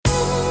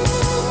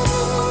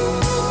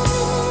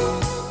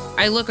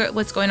I look at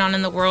what's going on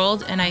in the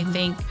world and I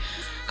think,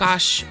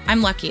 gosh,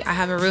 I'm lucky. I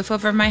have a roof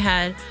over my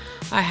head.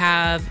 I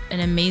have an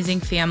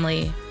amazing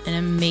family, an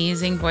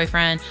amazing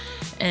boyfriend,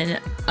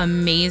 an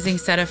amazing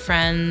set of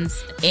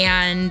friends,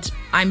 and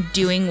I'm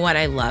doing what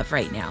I love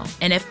right now.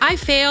 And if I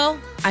fail,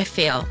 I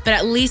fail, but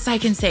at least I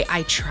can say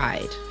I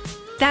tried.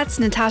 That's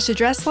Natasha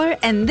Dressler,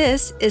 and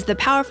this is the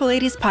Powerful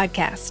Ladies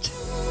Podcast.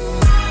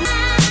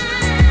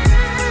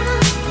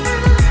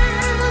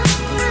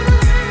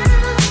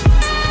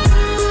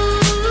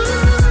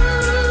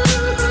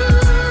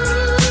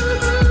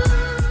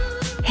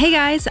 Hey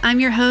guys, I'm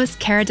your host,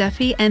 Kara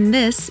Duffy, and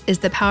this is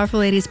the Powerful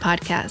Ladies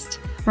Podcast,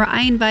 where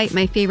I invite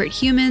my favorite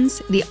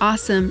humans, the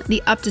awesome,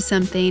 the up to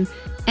something,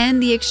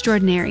 and the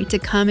extraordinary to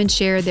come and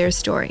share their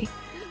story.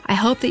 I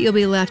hope that you'll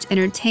be left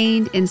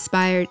entertained,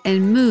 inspired,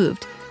 and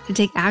moved to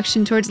take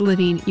action towards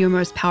living your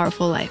most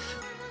powerful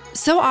life.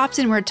 So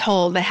often we're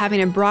told that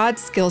having a broad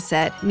skill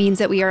set means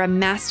that we are a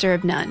master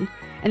of none,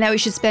 and that we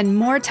should spend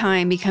more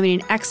time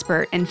becoming an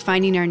expert and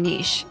finding our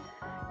niche.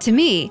 To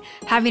me,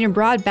 having a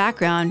broad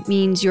background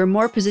means you're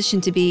more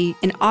positioned to be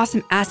an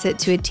awesome asset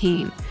to a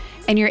team,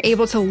 and you're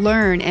able to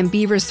learn and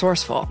be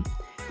resourceful.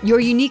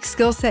 Your unique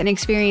skill set and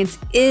experience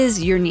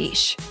is your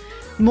niche.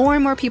 More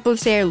and more people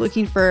today are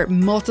looking for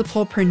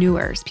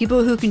multiplepreneurs,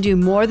 people who can do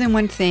more than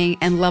one thing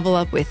and level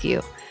up with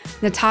you.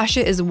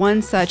 Natasha is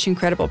one such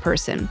incredible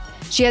person.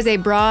 She has a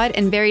broad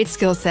and varied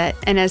skill set,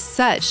 and as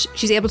such,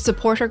 she's able to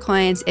support her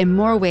clients in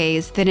more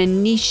ways than a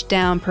niche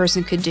down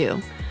person could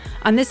do.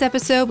 On this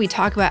episode, we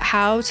talk about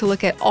how to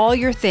look at all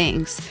your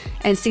things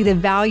and see the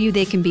value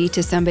they can be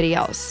to somebody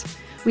else.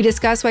 We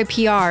discuss why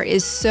PR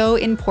is so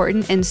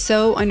important and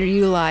so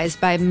underutilized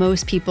by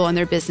most people in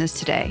their business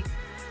today.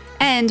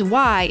 And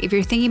why, if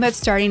you're thinking about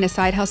starting a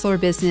side hustle or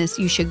business,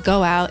 you should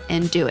go out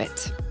and do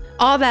it.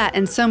 All that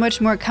and so much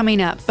more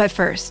coming up, but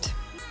first,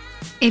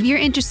 if you're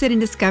interested in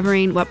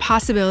discovering what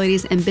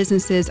possibilities and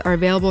businesses are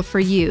available for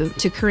you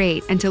to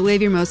create and to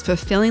live your most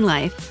fulfilling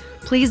life,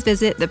 please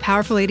visit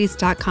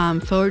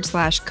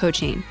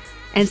thepowerfulladies.com/coaching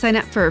and sign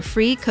up for a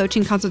free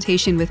coaching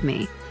consultation with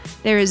me.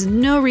 There is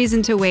no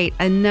reason to wait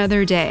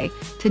another day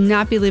to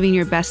not be living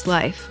your best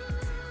life,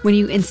 when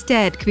you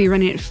instead could be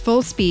running at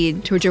full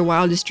speed towards your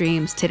wildest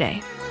dreams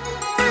today.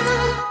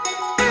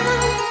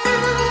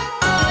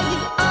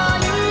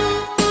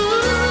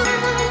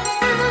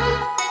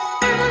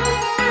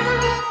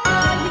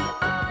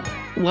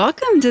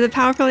 Welcome to the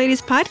Powerful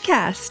Ladies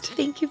Podcast.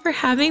 Thank you for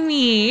having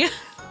me.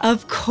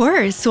 Of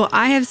course. So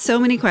I have so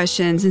many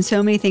questions and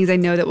so many things I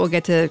know that we'll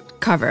get to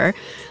cover.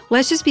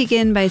 Let's just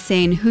begin by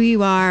saying who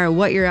you are,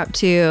 what you're up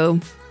to,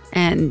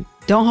 and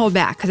don't hold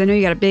back because I know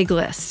you got a big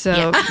list.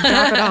 So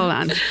drop it all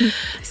on.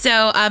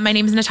 So my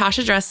name is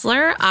Natasha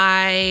Dressler.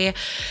 I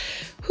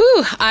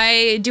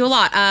do a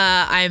lot.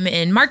 I'm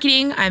in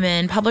marketing. I'm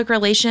in public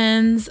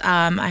relations.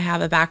 I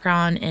have a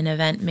background in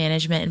event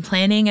management and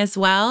planning as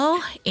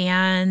well.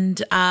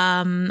 And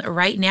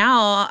right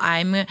now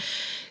I'm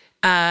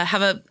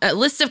have a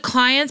list of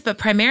clients, but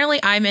primarily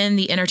I'm in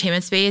the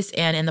entertainment space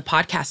and in the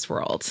podcast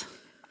world.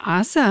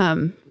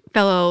 Awesome.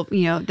 Fellow,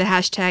 the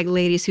hashtag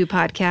Ladies Who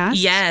Podcast.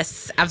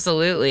 Yes,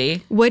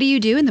 absolutely. What do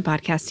you do in the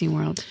podcasting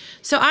world?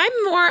 So I'm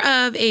more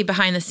of a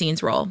behind the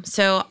scenes role.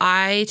 So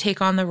I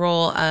take on the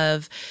role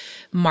of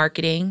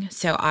marketing.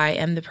 So I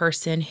am the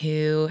person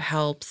who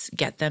helps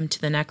get them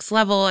to the next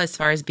level as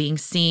far as being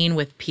seen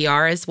with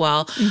PR as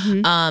well.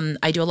 Mm-hmm.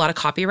 I do a lot of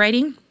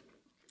copywriting.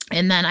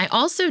 And then I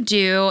also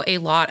do a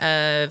lot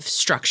of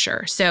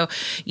structure. So,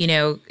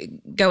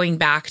 going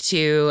back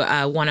to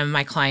one of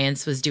my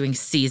clients was doing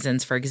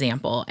seasons, for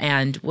example.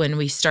 And when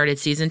we started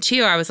season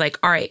 2, I was like,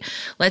 all right,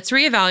 let's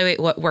reevaluate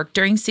what worked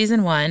during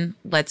season 1.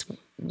 Let's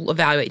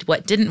evaluate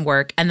what didn't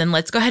work. And then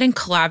let's go ahead and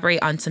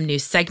collaborate on some new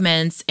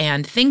segments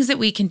and things that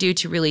we can do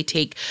to really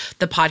take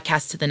the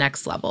podcast to the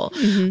next level.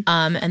 Mm-hmm.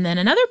 And then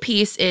another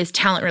piece is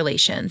talent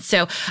relations.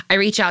 So I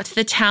reach out to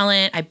the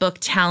talent, I book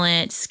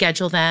talent,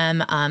 schedule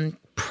them,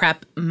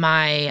 prep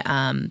my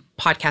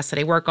podcast that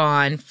I work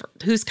on for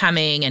who's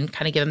coming and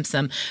kind of give them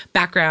some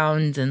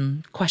backgrounds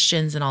and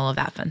questions and all of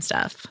that fun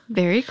stuff.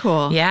 Very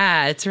cool.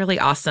 Yeah, it's really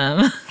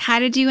awesome. How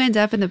did you end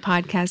up in the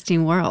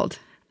podcasting world?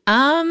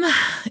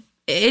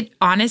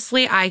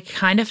 Honestly, I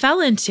kind of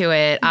fell into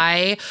it.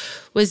 I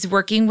was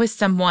working with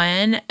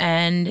someone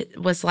and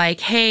was like,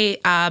 hey,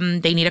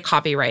 they need a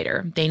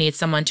copywriter. They need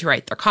someone to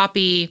write their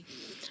copy.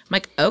 I'm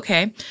like,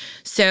 okay.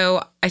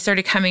 So I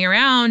started coming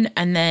around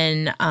and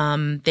then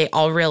they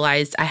all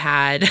realized I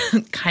had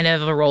kind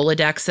of a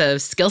Rolodex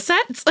of skill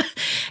sets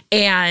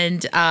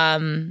and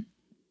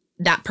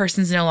that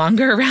person's no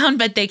longer around,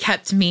 but they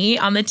kept me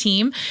on the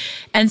team.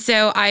 And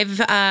so I've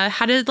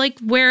had to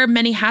wear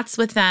many hats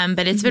with them,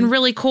 but it's been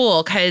really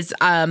cool because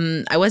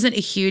I wasn't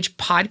a huge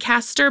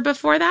podcaster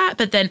before that,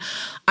 but then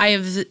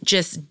I've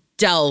just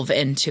delve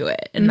into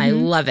it and I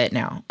love it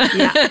now.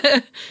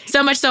 Yeah.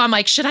 So much so I'm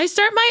like, should I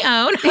start my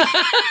own?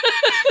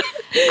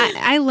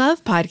 I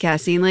love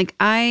podcasting.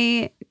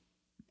 I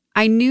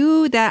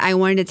knew that I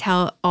wanted to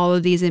tell all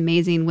of these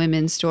amazing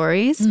women's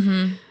stories,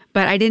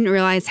 but I didn't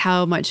realize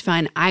how much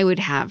fun I would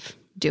have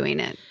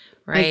doing it.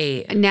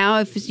 Right. Like, now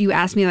if you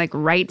ask me like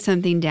write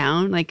something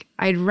down, like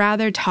I'd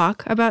rather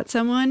talk about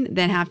someone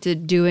than have to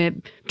do a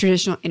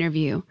traditional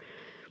interview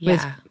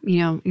with,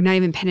 not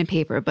even pen and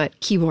paper, but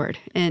keyboard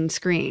and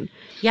screen.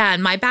 Yeah.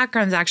 And my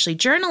background's actually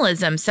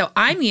journalism. So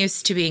I'm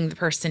used to being the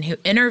person who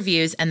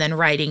interviews and then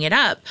writing it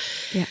up.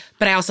 Yeah.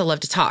 But I also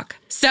love to talk.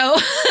 So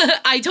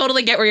I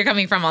totally get where you're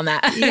coming from on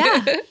that.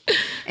 Yeah.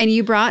 And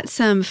you brought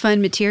some fun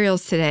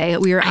materials today.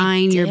 We were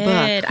eyeing your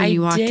book when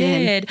you walked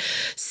in.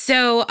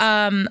 So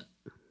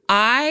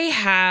I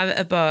have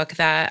a book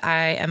that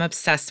I am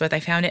obsessed with.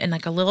 I found it in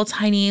like a little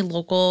tiny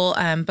local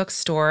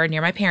bookstore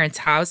near my parents'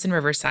 house in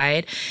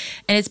Riverside.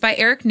 And it's by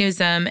Eric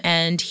Nuzum.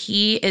 And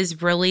he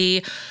is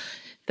really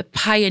the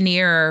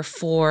pioneer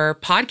for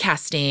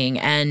podcasting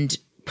and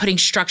putting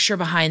structure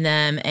behind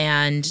them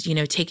and,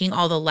 taking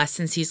all the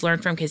lessons he's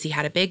learned from, because he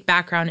had a big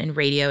background in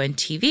radio and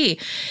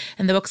TV.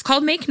 And the book's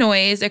called Make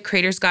Noise, A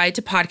Creator's Guide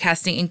to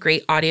Podcasting and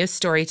Great Audio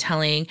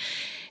Storytelling.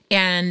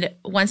 And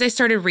once I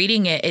started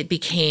reading it, it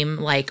became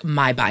like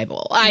my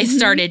Bible. I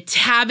started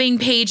tabbing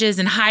pages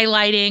and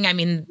highlighting. I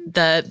mean,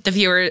 the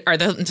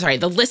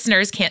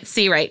listeners can't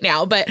see right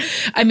now, but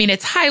I mean,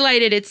 it's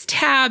highlighted, it's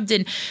tabbed,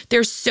 and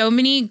there's so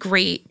many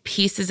great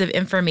pieces of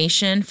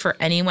information for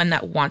anyone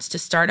that wants to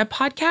start a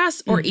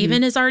podcast or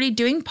even is already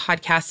doing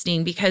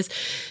podcasting, because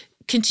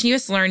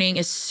continuous learning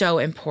is so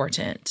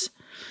important.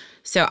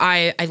 So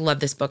I love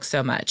this book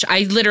so much.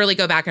 I literally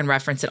go back and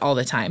reference it all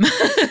the time.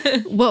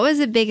 What was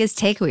the biggest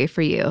takeaway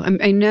for you?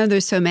 I know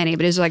there's so many,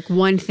 but is there like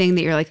one thing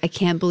that you're like, I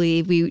can't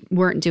believe we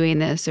weren't doing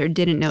this or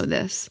didn't know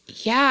this?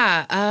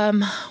 Yeah.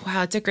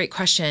 Wow, it's a great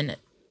question.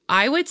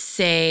 I would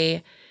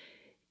say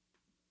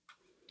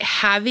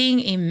having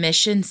a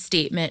mission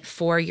statement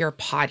for your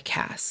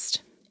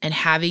podcast and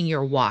having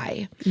your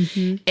why.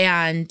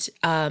 And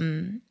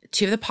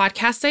two of the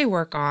podcasts I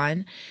work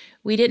on,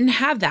 we didn't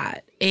have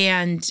that.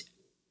 And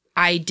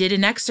I did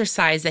an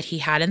exercise that he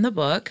had in the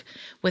book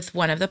with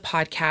one of the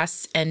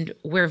podcasts, and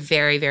we're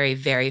very, very,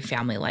 very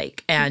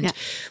family-like. And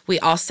we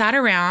all sat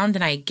around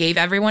and I gave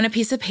everyone a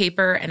piece of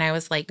paper and I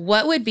was like,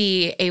 what would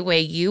be a way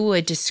you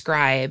would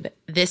describe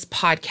this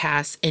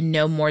podcast in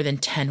no more than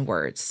 10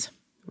 words?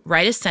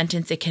 Write a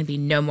sentence. It can be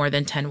no more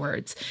than 10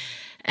 words.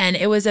 And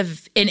it was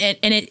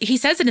he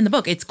says it in the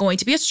book, it's going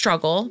to be a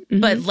struggle,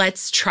 but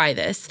let's try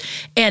this.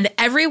 And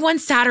everyone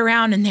sat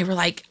around and they were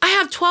like, I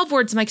have 12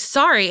 words. I'm like,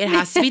 sorry, it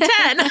has to be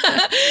 10.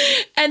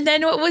 And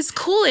then what was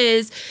cool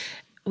is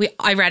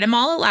I read them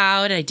all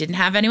aloud. I didn't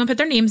have anyone put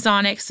their names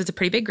on it, because it's a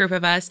pretty big group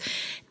of us.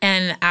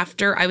 And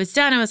after I was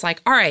done, I was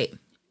like, all right,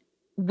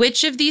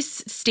 which of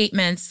these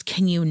statements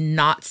can you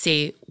not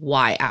say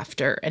why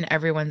after? And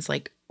everyone's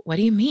like, what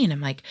do you mean?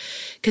 I'm like,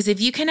 because if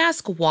you can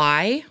ask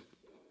why,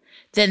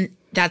 then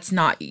that's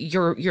not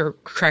your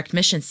correct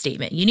mission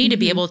statement. You need to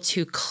be able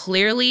to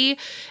clearly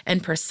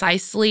and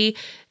precisely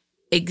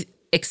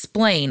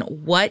explain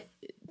what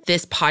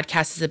this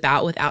podcast is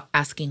about without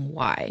asking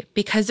why.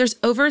 Because there's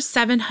over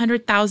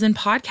 700,000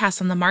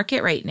 podcasts on the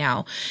market right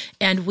now,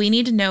 and we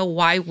need to know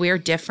why we're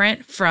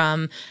different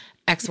from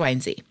X, Y,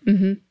 and Z.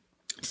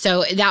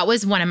 So that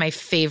was one of my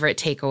favorite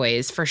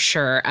takeaways for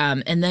sure.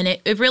 And then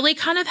it really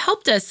kind of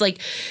helped us like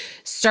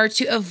start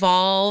to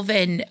evolve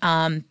and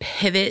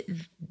pivot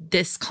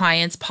this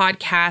client's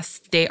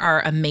podcast. They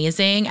are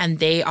amazing, and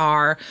they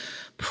are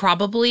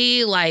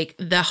probably like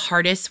the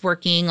hardest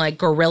working, like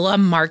guerrilla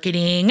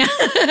marketing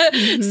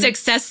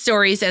success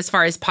stories as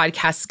far as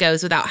podcasts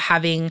goes, without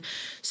having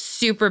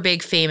super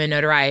big fame and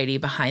notoriety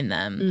behind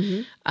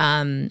them.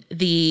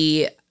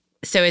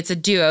 So it's a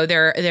duo.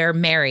 They're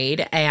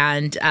married,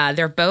 and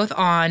they're both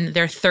on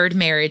their third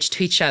marriage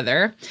to each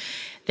other.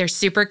 They're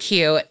super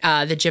cute,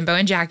 the Jimbo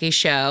and Jackie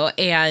Show,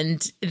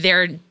 and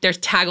their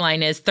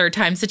tagline is "Third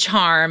time's the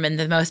charm" and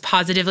the most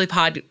positive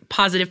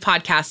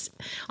podcast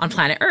on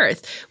planet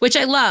Earth, which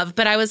I love.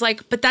 But I was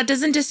like, but that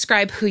doesn't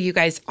describe who you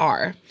guys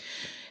are.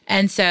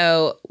 And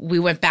so we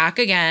went back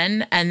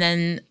again, and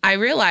then I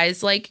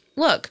realized, like,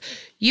 look,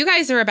 you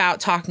guys are about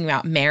talking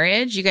about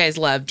marriage. You guys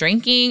love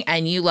drinking,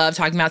 and you love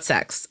talking about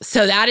sex.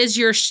 So that is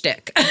your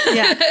shtick.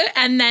 Yeah.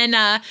 And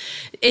then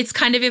it's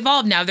kind of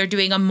evolved. Now they're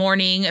doing a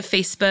morning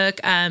Facebook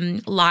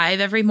live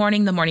every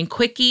morning, the Morning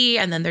Quickie,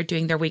 and then they're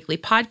doing their weekly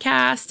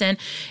podcast, and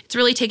it's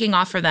really taking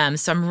off for them.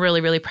 So I'm really,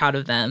 really proud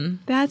of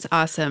them. That's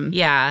awesome.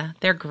 Yeah,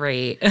 they're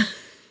great.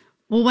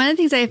 Well, one of the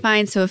things I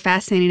find so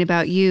fascinating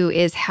about you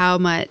is how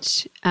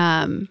much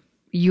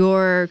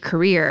your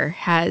career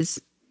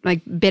has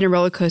like been a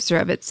roller coaster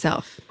of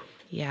itself.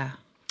 Yeah.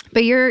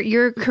 But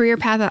your career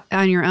path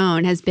on your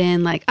own has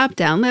been like up,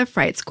 down, left,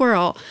 right,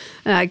 squirrel,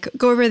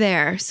 go over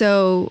there.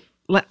 So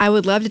I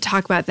would love to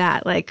talk about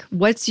that. Like,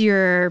 what's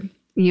your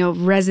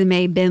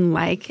resume been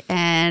like,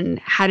 and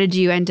how did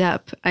you end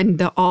up in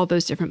all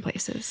those different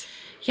places?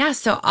 Yeah,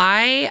 so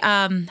I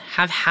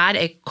have had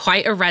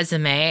quite a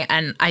resume,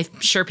 and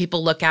I'm sure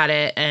people look at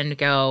it and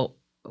go,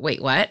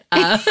 wait, what?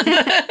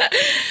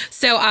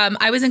 So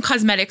I was in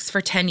cosmetics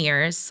for 10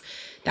 years.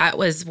 That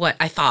was what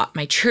I thought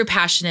my true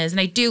passion is, and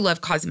I do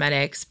love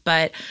cosmetics,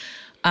 but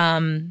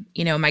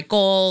my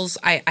goals.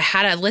 I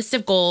had a list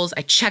of goals.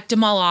 I checked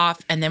them all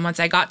off. And then once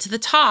I got to the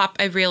top,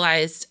 I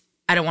realized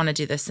I don't want to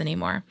do this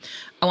anymore.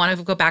 I want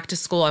to go back to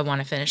school. I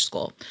want to finish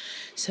school.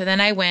 So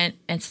then I went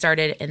and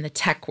started in the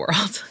tech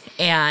world,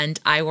 and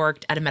I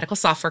worked at a medical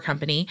software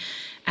company,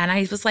 and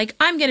I was like,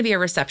 I'm going to be a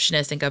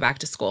receptionist and go back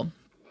to school.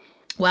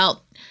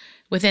 Well,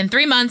 within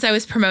 3 months, I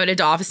was promoted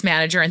to office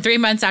manager, and 3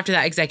 months after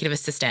that, executive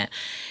assistant.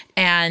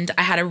 And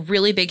I had a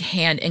really big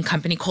hand in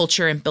company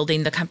culture and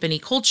building the company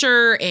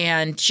culture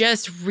and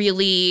just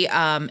really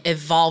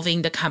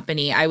evolving the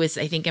company. I was,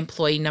 I think,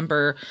 employee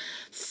number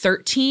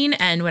 13.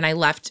 And when I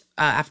left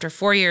after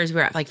 4 years, we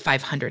were at like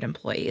 500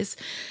 employees.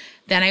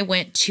 Then I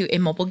went to a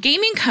mobile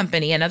gaming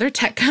company, another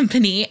tech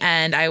company,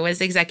 and I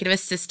was executive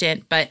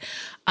assistant, but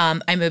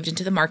I moved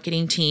into the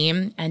marketing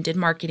team and did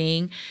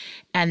marketing.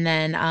 And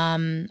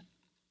then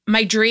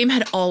my dream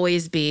had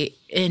always been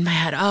in my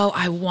head,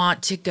 I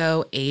want to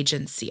go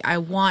agency. I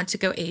want to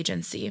go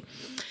agency.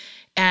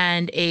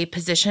 And a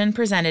position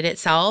presented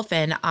itself,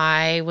 and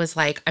I was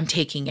like, I'm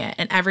taking it.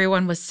 And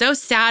everyone was so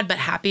sad but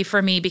happy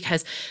for me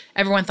because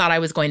everyone thought I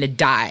was going to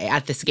die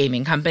at this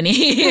gaming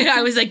company.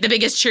 I was like the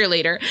biggest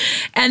cheerleader.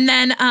 And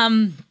then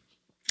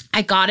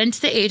I got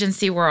into the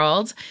agency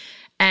world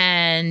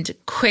and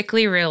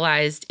quickly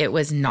realized it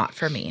was not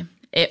for me.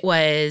 It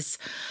was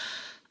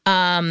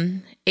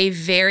a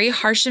very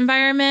harsh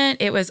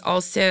environment. It was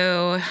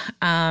also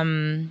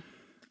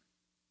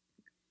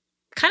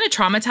kind of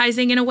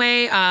traumatizing in a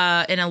way,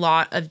 in a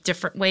lot of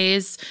different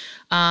ways.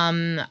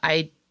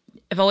 I've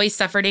always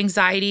suffered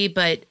anxiety,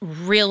 but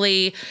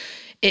really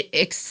it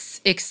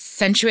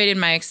accentuated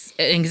my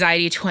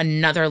anxiety to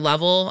another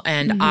level.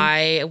 And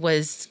I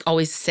was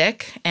always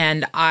sick.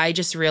 And I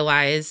just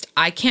realized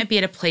I can't be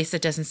at a place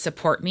that doesn't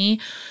support me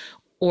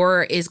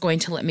or is going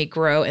to let me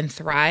grow and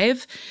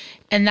thrive.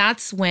 And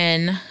that's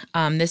when,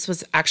 this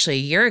was actually a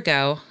year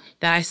ago,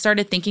 that I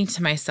started thinking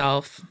to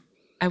myself,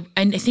 I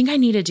think I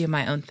need to do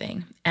my own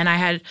thing. And I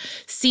had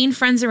seen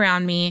friends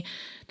around me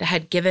that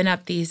had given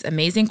up these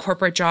amazing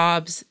corporate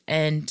jobs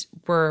and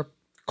were,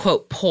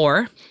 quote,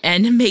 poor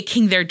and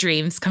making their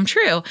dreams come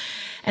true.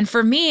 And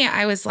for me,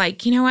 I was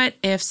like, you know what?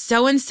 If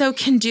so-and-so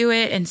can do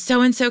it and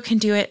so-and-so can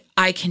do it,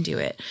 I can do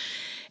it.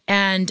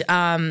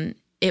 And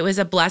it was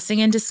a blessing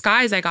in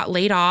disguise. I got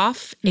laid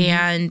off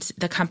and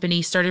the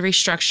company started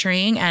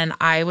restructuring, and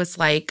I was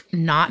like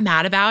not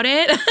mad about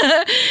it.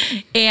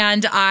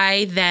 And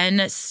I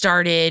then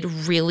started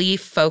really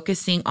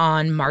focusing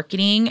on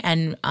marketing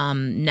and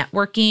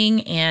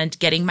networking and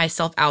getting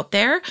myself out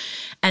there.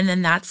 And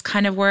then that's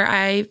kind of where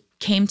I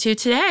came to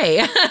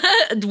today,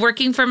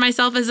 working for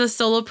myself as a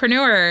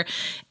solopreneur.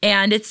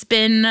 And it's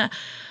been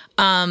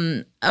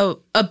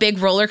a big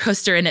roller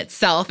coaster in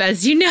itself.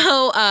 As you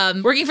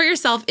know, working for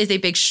yourself is a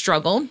big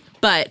struggle,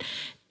 but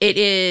it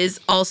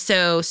is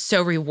also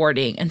so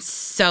rewarding and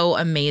so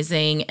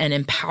amazing and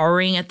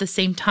empowering at the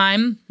same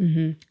time.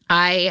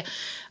 I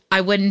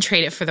wouldn't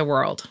trade it for the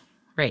world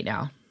right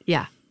now.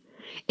 Yeah.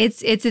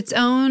 It's its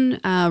own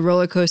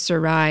roller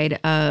coaster ride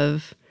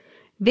of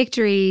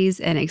victories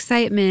and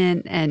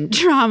excitement and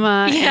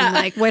drama and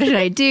like, what did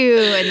I do?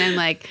 And then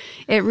like,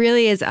 it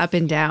really is up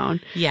and down.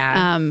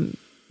 Yeah.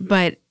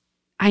 But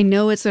I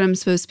know it's what I'm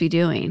supposed to be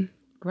doing.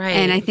 Right.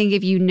 And I think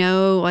if you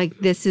know, like,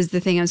 this is the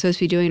thing I'm supposed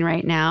to be doing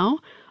right now,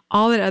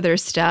 all that other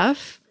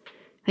stuff,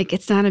 like,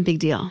 it's not a big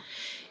deal.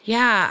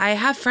 Yeah. I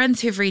have friends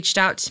who've reached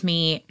out to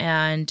me,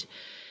 and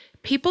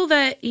people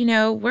that, you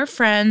know, we're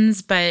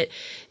friends, but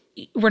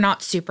we're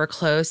not super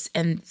close.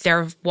 And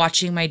they're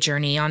watching my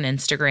journey on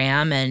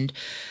Instagram and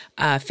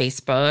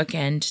Facebook,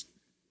 and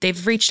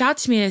they've reached out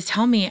to me to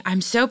tell me, I'm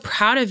so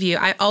proud of you.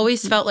 I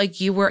always felt like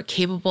you were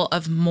capable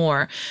of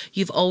more.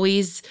 You've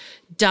always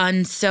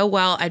done so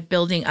well at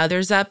building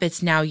others up.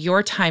 It's now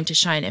your time to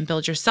shine and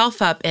build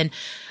yourself up. And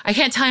I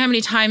can't tell you how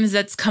many times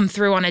that's come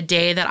through on a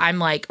day that I'm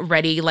like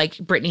ready, like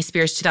Britney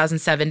Spears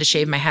 2007, to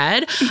shave my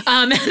head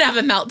and have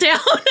a meltdown.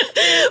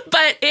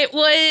 But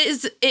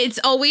it's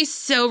always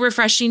so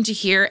refreshing to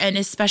hear, and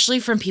especially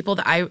from people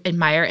that I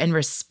admire and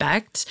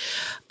respect.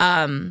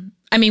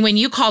 I mean, when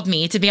you called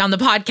me to be on the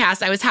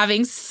podcast, I was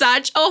having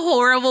such a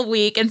horrible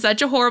week and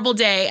such a horrible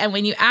day. And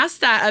when you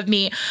asked that of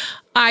me,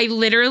 I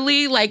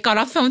literally like got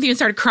off the phone with you and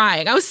started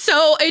crying.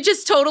 It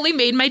just totally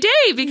made my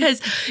day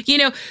because, you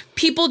know,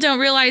 people don't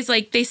realize,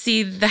 like, they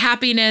see the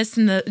happiness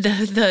and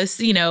the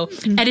you know,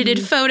 edited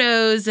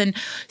photos, and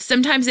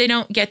sometimes they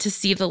don't get to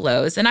see the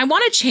lows. And I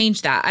want to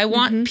change that. I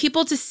want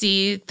people to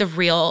see the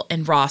real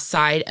and raw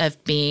side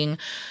of being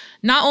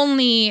not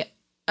only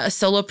a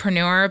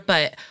solopreneur,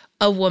 but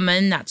a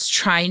woman that's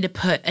trying to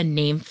put a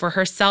name for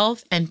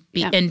herself and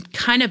and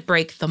kind of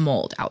break the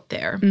mold out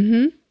there.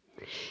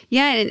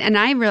 Yeah,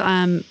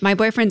 and my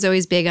boyfriend's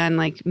always big on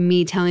like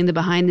me telling the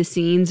behind the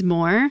scenes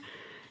more,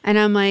 and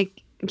I'm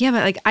like, yeah,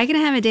 but like I can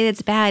have a day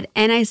that's bad,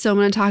 and I still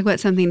want to talk about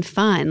something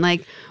fun,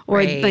 like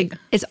like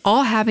it's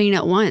all happening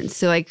at once.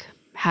 So like,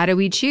 how do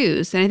we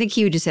choose? And I think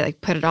he would just say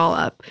like, put it all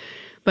up.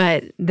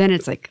 But then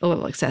it's like a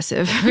little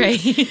excessive,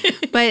 right?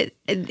 But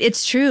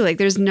it's true. Like,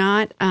 there's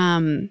not.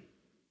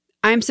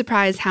 I'm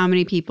surprised how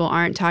many people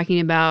aren't talking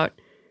about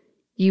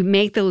you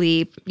make the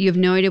leap, you have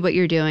no idea what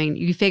you're doing,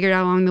 you figure it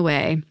out along the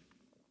way.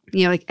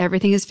 You know, like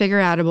everything is figure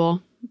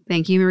outable.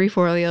 Thank you, Marie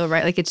Forleo,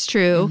 right? Like it's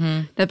true.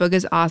 That book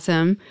is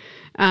awesome.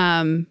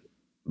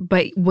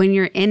 But when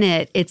you're in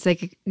it, it's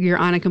like you're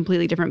on a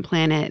completely different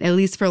planet, at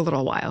least for a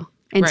little while.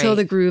 Until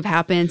the groove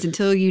happens,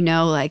 until you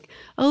know like,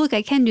 oh, look,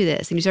 I can do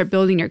this. And you start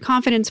building your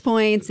confidence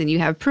points and you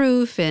have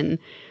proof. And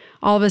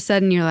all of a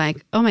sudden you're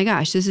like, oh my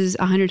gosh, this is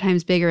 100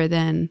 times bigger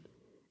than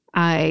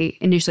I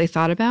initially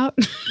thought about.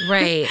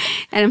 Right.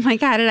 And I'm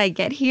like, how did I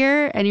get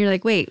here? And you're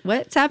like, wait,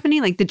 what's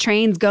happening? Like the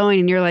train's going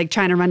and you're like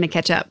trying to run to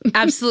catch up.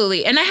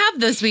 Absolutely. And I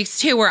have those weeks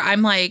too where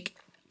I'm like,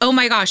 oh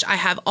my gosh, I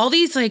have all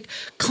these like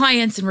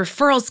clients and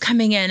referrals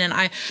coming in and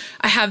I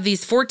have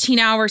these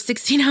 14-hour,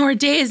 16-hour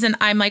days and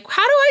I'm like,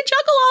 how do I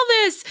juggle all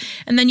this?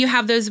 And then you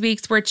have those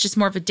weeks where it's just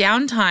more of a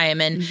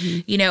downtime. And,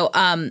 you know,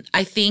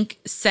 I think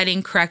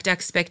setting correct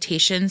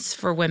expectations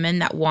for women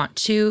that want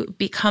to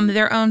become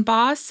their own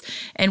boss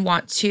and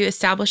want to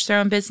establish their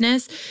own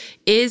business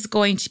is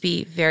going to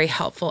be very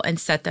helpful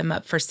and set them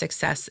up for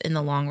success in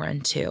the long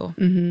run too.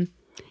 Mm-hmm.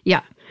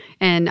 Yeah.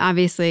 And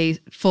obviously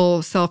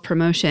full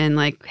self-promotion,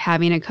 like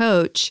having a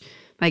coach,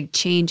 like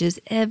changes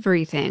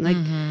everything.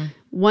 Like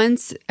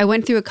once I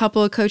went through a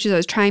couple of coaches, I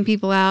was trying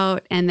people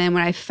out. And then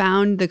when I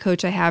found the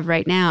coach I have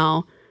right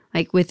now,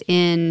 like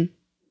within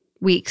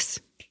weeks,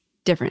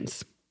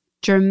 difference,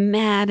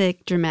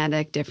 dramatic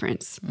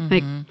difference.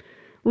 Like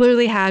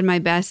literally had my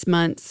best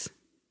months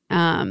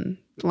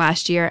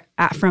last year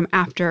from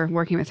after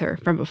working with her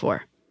from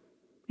before.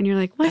 And you're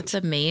like, what? That's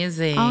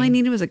amazing. All I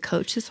needed was a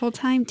coach this whole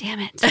time? Damn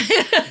it.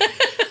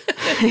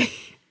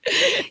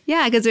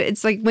 Yeah, because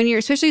it's like when you're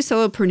especially a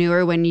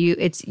solopreneur, when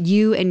it's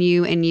you and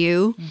you and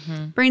you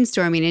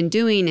brainstorming and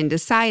doing and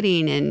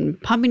deciding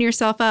and pumping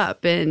yourself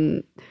up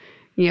and,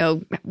 you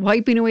know,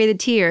 wiping away the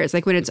tears.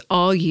 Like when it's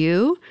all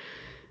you,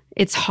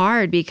 it's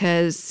hard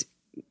because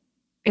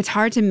it's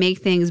hard to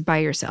make things by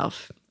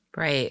yourself.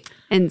 Right.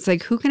 And it's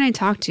like, who can I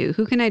talk to?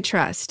 Who can I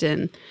trust?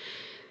 And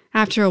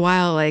after a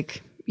while,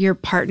 like, your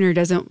partner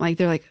doesn't like,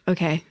 they're like,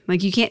 okay,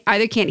 like you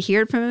can't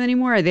hear it from them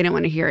anymore or they don't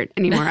want to hear it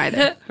anymore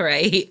either.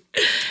 Right.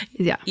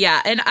 Yeah.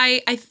 Yeah. And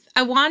I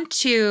want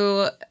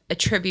to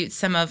attribute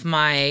some of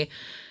my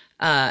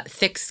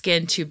thick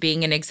skin to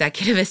being an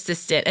executive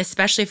assistant,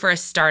 especially for a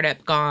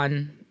startup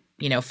gone,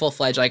 you know,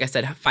 full-fledged, like I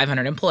said,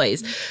 500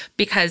 employees,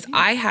 because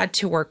I had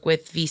to work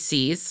with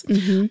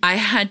VCs. I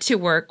had to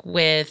work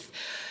with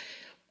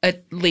a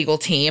legal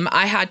team.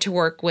 I had to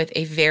work with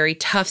a very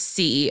tough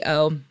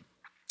CEO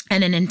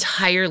and an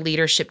entire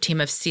leadership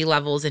team of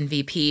C-levels and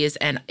VPs.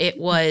 And it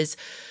was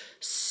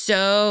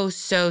so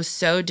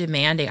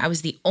demanding. I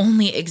was the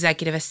only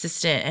executive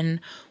assistant.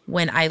 And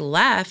when I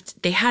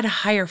left, they had to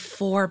hire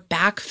 4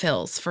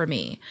 backfills for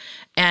me.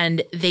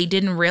 And they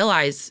didn't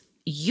realize,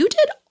 you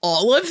did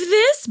all of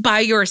this by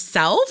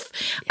yourself?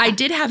 Yeah. I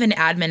did have an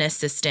admin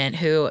assistant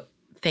who,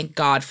 thank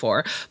God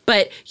for.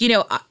 But, you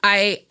know,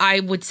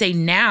 I would say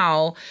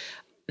now,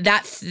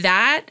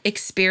 that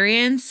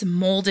experience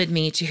molded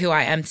me to who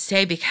I am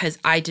today because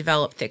I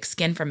developed thick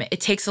skin from it. It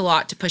takes a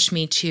lot to push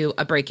me to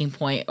a breaking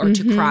point or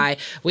to cry.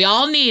 We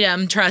all need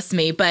them, trust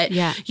me. But,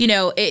 you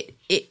know,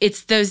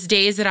 it's those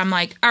days that I'm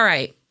like, all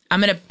right,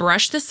 I'm going to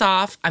brush this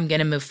off. I'm going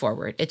to move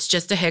forward. It's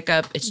just a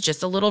hiccup. It's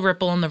just a little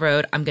ripple in the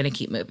road. I'm going to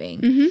keep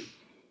moving.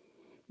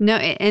 No,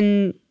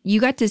 and you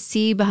got to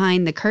see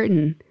behind the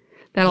curtain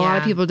that a lot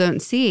of people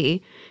don't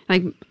see.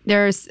 Like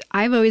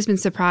I've always been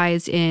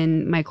surprised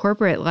in my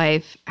corporate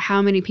life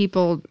how many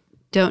people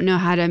don't know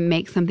how to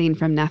make something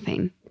from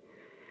nothing.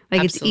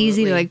 Like It's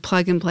easy to like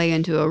plug and play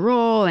into a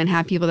role and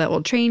have people that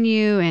will train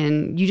you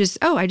and you just,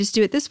 I just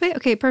do it this way.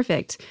 Okay,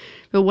 perfect.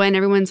 But when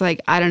everyone's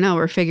like, I don't know,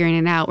 we're figuring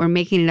it out. We're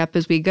making it up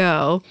as we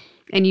go.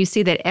 And you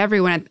see that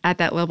everyone at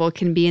that level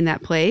can be in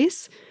that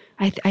place.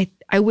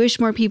 I wish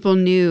more people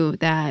knew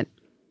that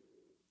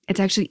it's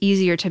actually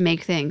easier to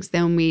make things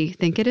than we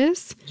think it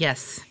is.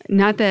 Yes.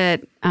 Not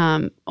that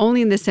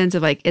only in the sense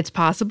of like it's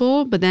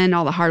possible, but then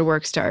all the hard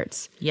work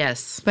starts.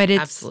 Yes. But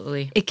it's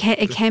absolutely. It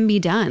can be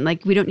done.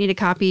 Like we don't need to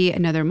copy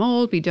another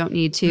mold. We don't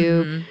need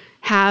to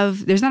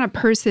there's not a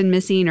person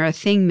missing or a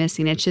thing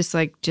missing. It's just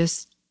like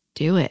just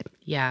do it.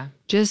 Yeah.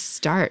 Just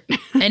start.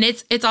 And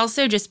it's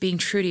also just being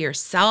true to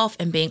yourself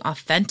and being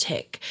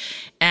authentic.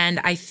 And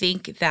I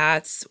think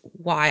that's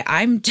why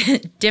I'm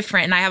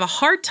different. And I have a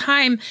hard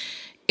time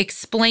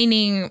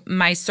explaining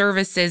my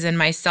services and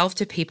myself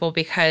to people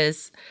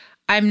because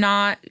I'm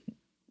not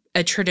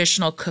a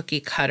traditional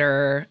cookie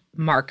cutter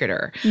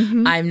marketer.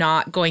 I'm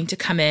not going to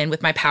come in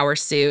with my power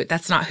suit.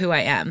 That's not who I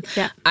am.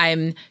 Yeah.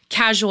 I'm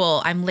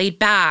casual. I'm laid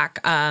back.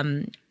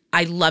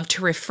 I love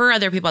to refer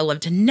other people. I love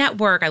to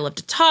network. I love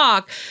to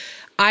talk.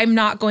 I'm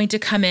not going to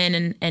come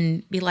in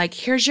and be like,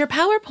 here's your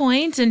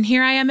PowerPoint and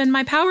here I am in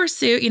my power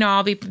suit. You know,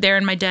 I'll be there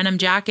in my denim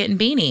jacket and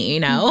beanie, you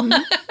know.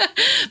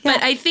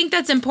 But I think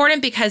that's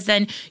important because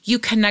then you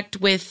connect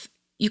with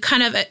you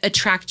kind of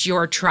attract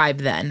your tribe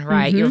then,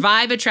 right? Your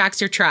vibe attracts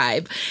your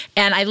tribe.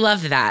 And I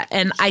love that.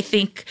 And I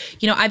think,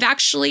 I've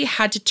actually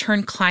had to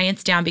turn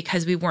clients down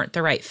because we weren't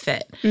the right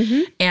fit.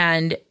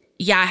 And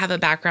yeah, I have a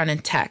background in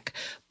tech,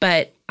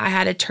 but I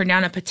had to turn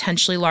down a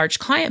potentially large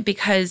client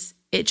because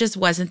it just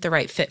wasn't the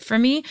right fit for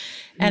me.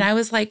 And I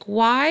was like,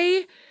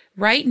 why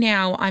right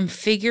now I'm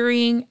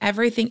figuring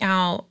everything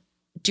out.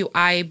 Do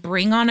I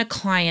bring on a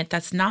client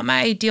that's not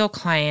my ideal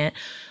client?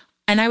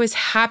 And I was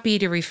happy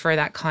to refer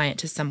that client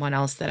to someone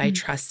else that I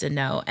trust and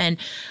know. And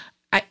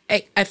I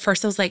at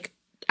first I was like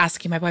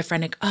asking my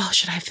boyfriend, like, oh,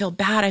 should I feel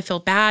bad? I feel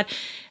bad.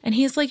 And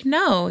he's like,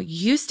 no,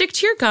 you stick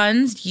to your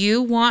guns.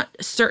 You want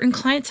certain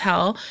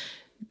clientele,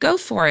 go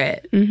for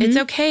it. It's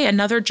okay.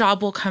 Another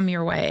job will come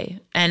your way.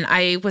 And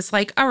I was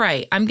like, all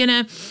right, I'm going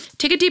to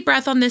take a deep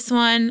breath on this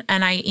one.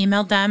 And I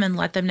emailed them and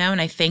let them know,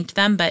 and I thanked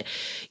them. But,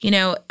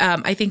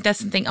 I think that's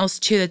something else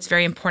too that's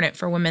very important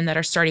for women that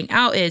are starting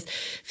out is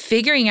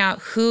figuring out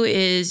who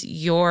is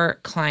your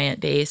client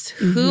base,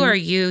 who are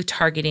you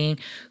targeting,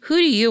 who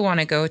do you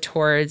want to go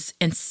towards,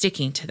 and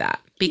sticking to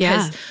that.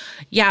 Because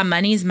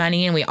money's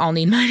money and we all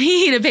need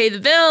money to pay the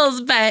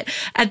bills. But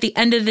at the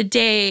end of the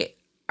day,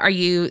 are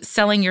you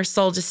selling your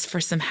soul just for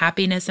some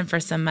happiness and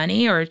for some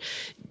money, or,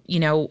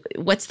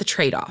 what's the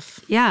trade-off?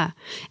 Yeah.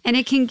 And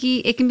it can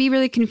be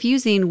really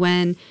confusing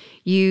when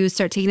you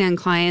start taking on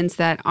clients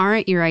that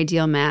aren't your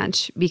ideal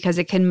match, because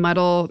it can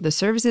muddle the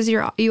services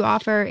you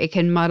offer. It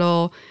can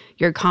muddle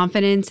your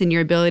confidence and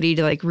your ability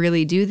to like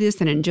really do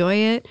this and enjoy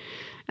it.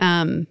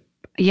 I'm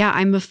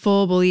a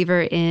full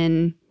believer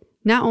in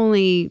not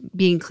only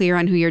being clear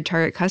on who your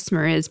target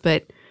customer is,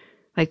 but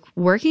like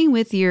working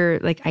with your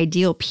like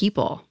ideal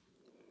people.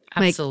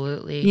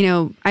 Absolutely.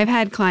 I've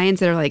had clients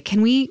that are like,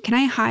 can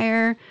I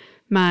hire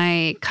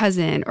my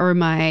cousin or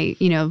my,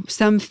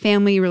 some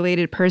family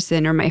related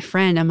person or my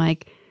friend? I'm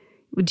like,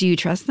 do you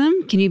trust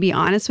them? Can you be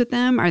honest with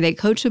them? Are they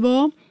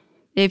coachable?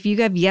 If you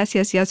have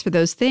yes for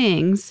those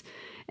things,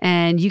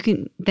 and you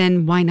can,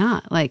 then why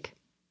not? Like,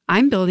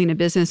 I'm building a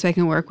business so I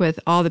can work with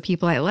all the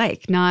people I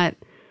like, not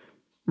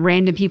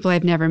random people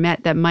I've never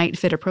met that might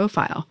fit a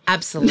profile.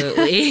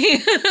 Absolutely.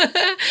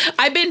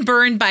 I've been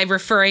burned by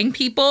referring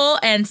people.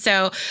 And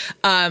so,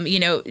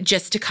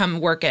 just to come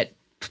work at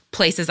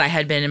places I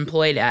had been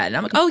employed at. And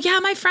I'm like, oh yeah,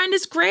 my friend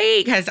is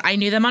great, because I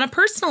knew them on a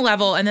personal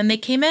level. And then they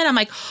came in, I'm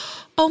like,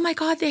 oh my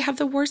God, they have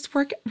the worst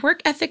work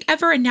ethic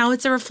ever. And now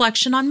it's a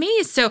reflection on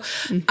me. So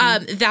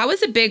that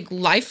was a big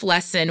life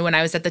lesson when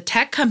I was at the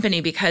tech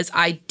company, because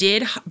I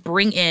did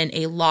bring in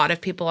a lot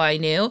of people I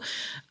knew.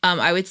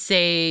 I would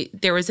say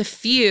there was a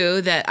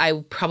few that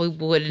I probably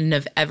wouldn't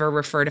have ever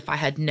referred if I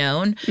had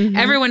known.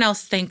 Everyone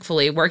else,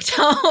 thankfully, worked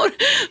out.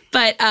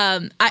 But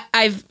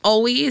I've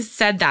always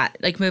said that,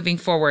 like, moving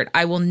forward,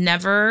 I will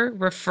never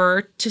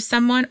refer to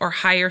someone or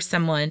hire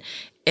someone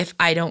if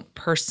I don't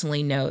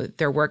personally know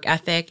their work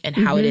ethic and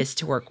how it is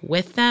to work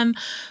with them,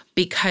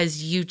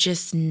 because you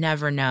just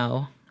never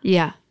know.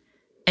 Yeah.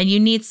 And you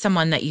need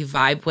someone that you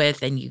vibe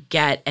with and you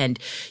get, and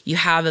you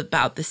have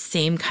about the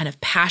same kind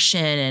of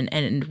passion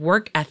and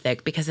work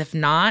ethic, because if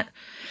not,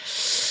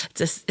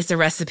 it's a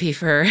recipe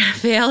for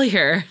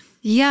failure.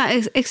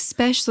 Yeah,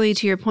 especially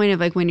to your point of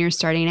like when you're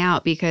starting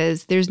out,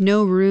 because there's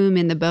no room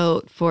in the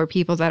boat for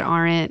people that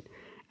aren't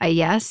a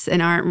yes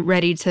and aren't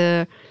ready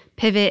to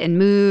pivot and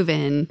move.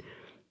 And,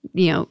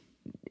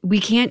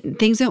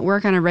 things don't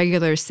work on a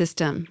regular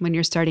system when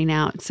you're starting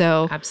out.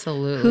 So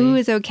absolutely, who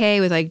is okay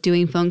with like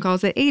doing phone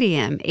calls at 8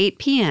 a.m., 8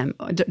 p.m.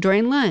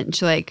 During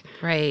lunch, like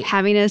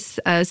having a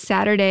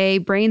Saturday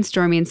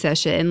brainstorming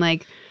session,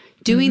 like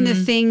doing the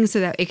things so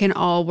that it can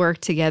all work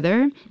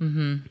together.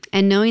 And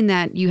knowing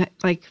that you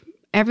like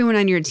everyone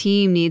on your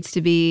team needs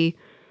to be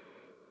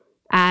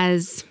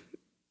as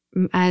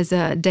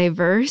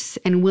diverse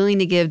and willing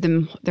to give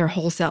them their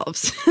whole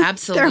selves.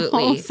 Absolutely. Their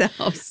whole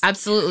selves.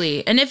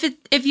 Absolutely. And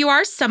if you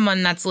are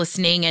someone that's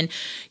listening and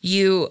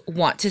you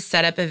want to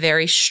set up a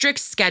very strict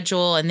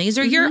schedule, and these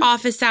are your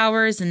office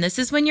hours, and this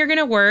is when you're going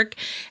to work,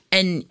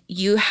 and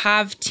you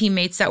have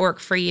teammates that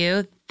work for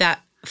you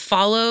that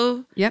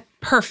follow,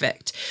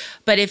 perfect.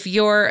 But if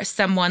you're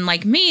someone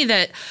like me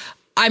that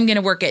I'm going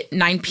to work at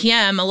 9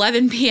 p.m.,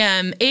 11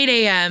 p.m., 8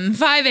 a.m.,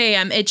 5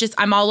 a.m.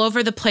 I'm all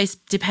over the place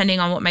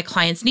depending on what my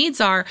clients' needs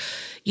are.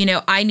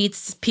 I need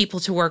people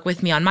to work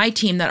with me on my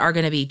team that are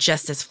going to be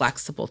just as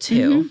flexible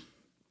too.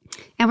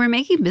 And we're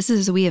making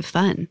businesses so we have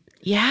fun.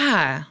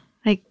 Yeah.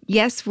 Like,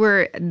 yes,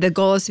 the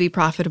goal is to be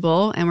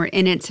profitable, and we're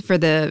in it for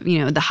the,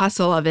 the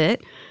hustle of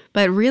it.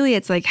 But really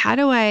it's like, how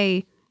do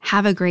I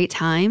have a great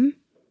time,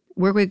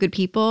 work with good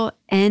people,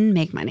 and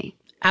make money?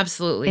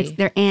 Absolutely. It's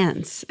their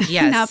ands,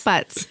 not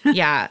buts.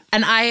 Yeah.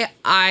 And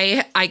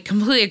I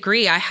completely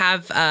agree. I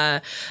have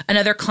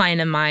another client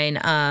of mine.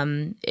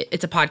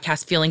 It's a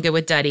podcast, Feeling Good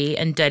with Duddy.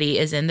 And Duddy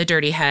is in the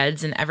Dirty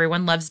Heads, and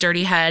everyone loves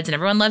Dirty Heads and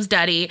everyone loves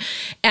Duddy.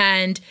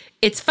 And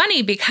it's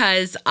funny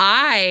because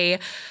I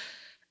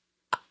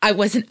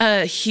wasn't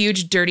a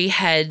huge Dirty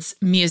Heads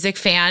music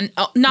fan.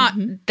 Not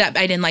that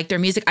I didn't like their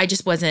music. I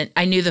just wasn't.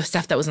 I knew the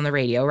stuff that was on the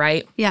radio,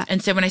 right? Yeah.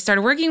 And so when I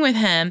started working with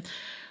him,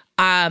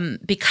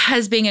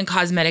 because being in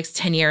cosmetics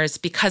 10 years,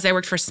 because I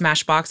worked for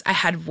Smashbox, I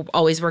had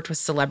always worked with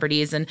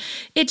celebrities. And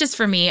it just,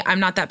 for me, I'm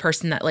not that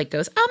person that like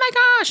goes, oh my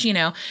gosh,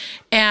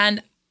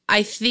 and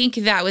I think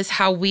that was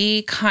how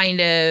we kind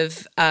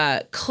of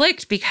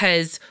clicked,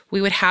 because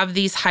we would have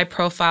these high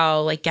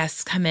profile like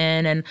guests come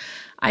in, and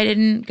I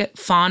didn't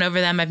fawn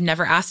over them. I've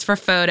never asked for a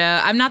photo.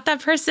 I'm not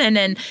that person.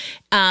 And,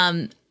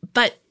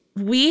 but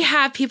we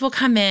have people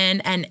come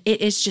in and it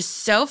is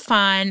just so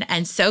fun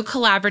and so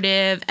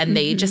collaborative, and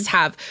they just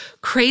have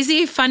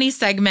crazy, funny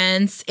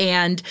segments.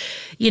 And,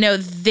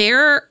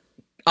 their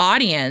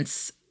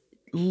audience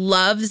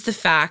loves the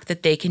fact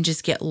that they can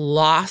just get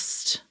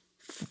lost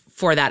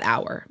for that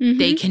hour.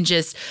 They can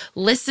just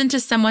listen to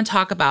someone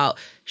talk about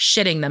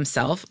shitting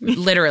themselves.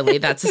 Literally,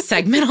 that's a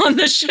segment on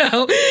the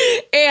show.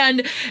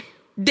 And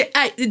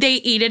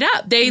they eat it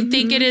up. They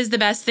think it is the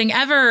best thing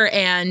ever.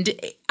 And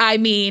I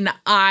mean,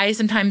 I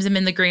sometimes am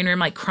in the green room,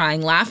 like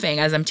crying, laughing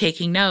as I'm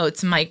taking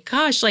notes. I'm like,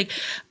 gosh, like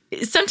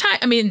sometimes,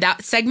 I mean,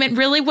 that segment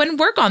really wouldn't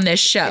work on this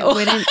show. It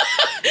wouldn't.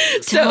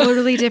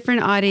 Totally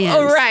different audience.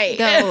 Right.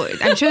 So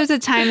I'm sure there's a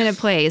time and a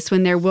place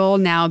when there will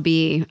now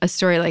be a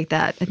story like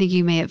that. I think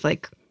you may have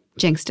like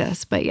jinxed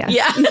us, but yeah.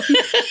 Yeah.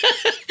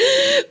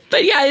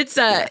 But yeah, it's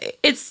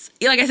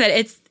like I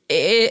said,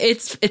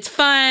 it's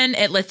fun.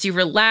 It lets you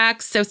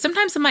relax. So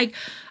sometimes I'm like,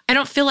 I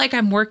don't feel like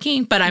I'm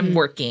working, but I'm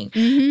working.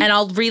 And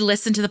I'll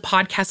re-listen to the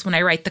podcast when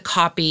I write the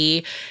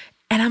copy.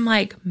 And I'm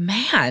like,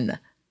 man,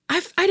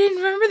 I didn't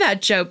remember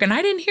that joke, and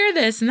I didn't hear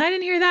this, and I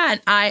didn't hear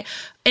that.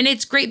 And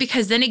it's great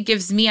because then it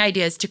gives me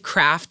ideas to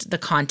craft the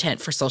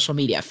content for social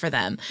media for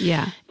them.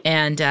 Yeah.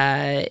 And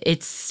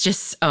it's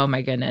just, oh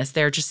my goodness,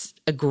 they're just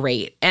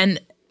great.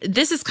 And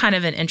this is kind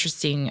of an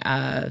interesting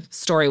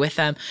story with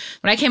them.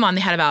 When I came on,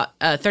 they had about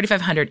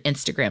 3,500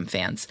 Instagram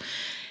fans.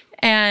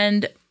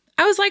 And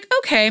I was like,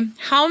 okay,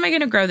 how am I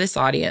going to grow this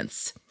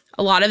audience?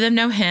 A lot of them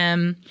know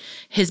him.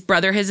 His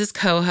brother is his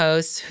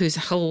co-host, who's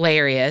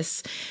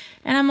hilarious.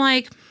 And I'm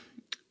like,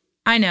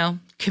 I know,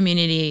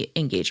 community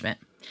engagement.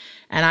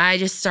 And I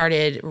just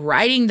started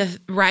writing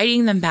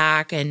them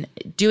back and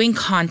doing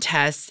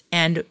contests.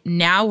 And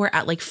now we're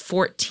at like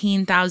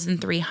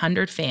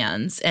 14,300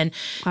 fans. And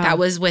that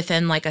was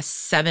within like a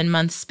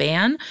 7-month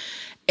span.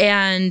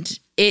 And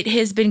it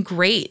has been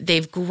great.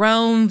 They've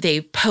grown.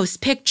 They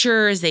post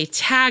pictures. They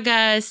tag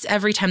us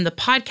every time the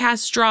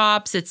podcast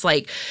drops. It's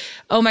like,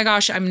 oh my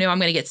gosh, I know I'm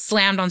going to get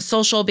slammed on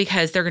social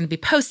because they're going to be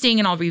posting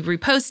and I'll be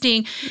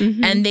reposting.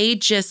 And they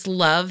just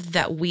love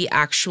that we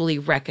actually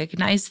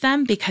recognize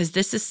them, because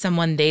this is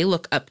someone they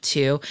look up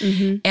to.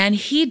 And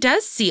he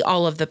does see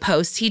all of the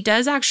posts. He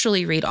does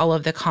actually read all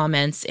of the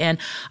comments. And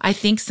I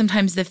think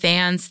sometimes the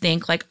fans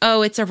think like,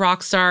 oh, it's a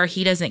rock star,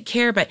 he doesn't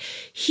care. But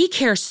he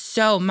cares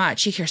so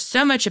much. He cares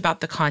so much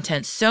about the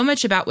content, so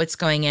much about what's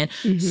going in.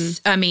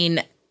 I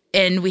mean,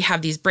 and we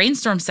have these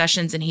brainstorm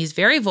sessions, and he's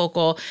very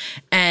vocal,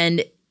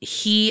 and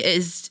he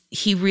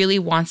really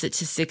wants it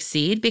to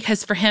succeed,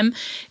 because for him,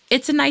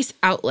 it's a nice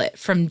outlet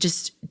from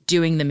just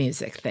doing the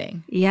music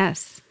thing.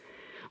 Yes.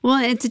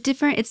 Well,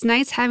 it's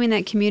nice having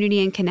that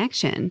community and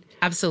connection.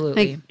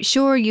 Absolutely. Like,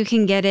 sure, you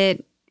can get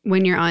it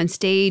when you're on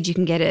stage, you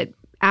can get it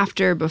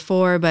after,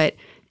 before, but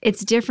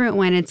it's different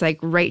when it's like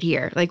right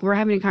here. Like, we're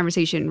having a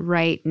conversation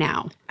right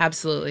now.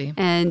 Absolutely.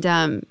 And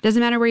doesn't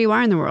matter where you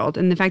are in the world.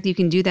 And the fact that you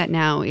can do that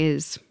now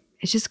it's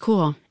just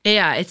cool.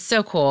 Yeah, it's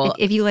so cool.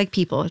 If you like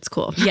people, it's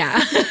cool. Yeah.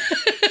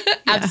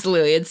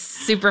 Absolutely. It's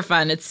super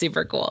fun. It's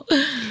super cool.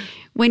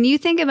 When you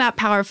think about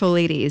powerful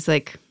ladies,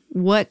 like,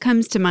 what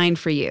comes to mind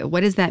for you?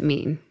 What does that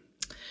mean?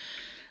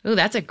 Oh,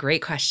 that's a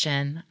great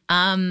question.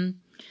 I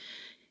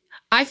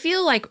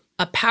feel like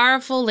a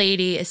powerful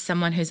lady is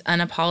someone who's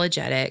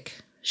unapologetic.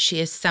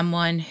 She is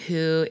someone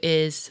who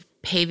is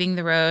paving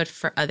the road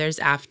for others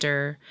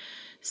after,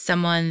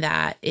 someone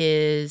that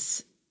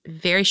is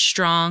very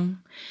strong.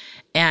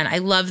 And I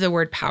love the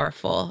word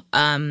powerful.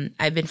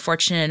 I've been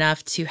fortunate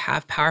enough to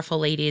have powerful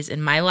ladies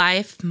in my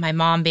life, my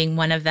mom being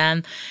one of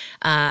them.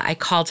 I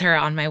called her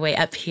on my way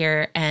up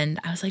here and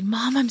I was like,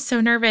 Mom, I'm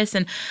so nervous.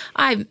 And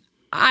I've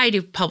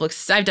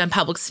done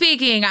public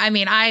speaking. I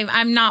mean,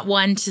 I'm not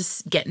one to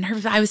get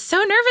nervous. I was so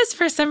nervous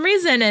for some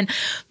reason. And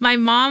my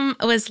mom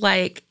was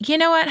like, you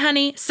know what,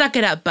 honey, suck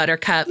it up,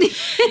 buttercup.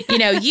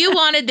 You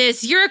wanted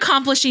this, you're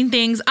accomplishing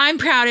things. I'm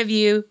proud of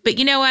you, but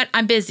you know what?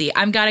 I'm busy.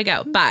 I'm gotta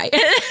go. Bye.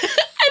 And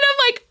I'm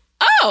like,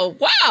 oh,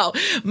 wow.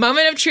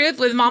 Moment of truth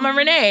with Mama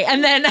Renee.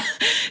 And then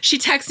she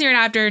texts me right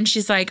after and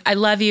she's like, I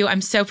love you.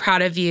 I'm so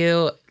proud of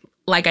you.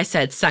 Like I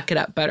said, suck it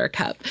up,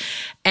 buttercup.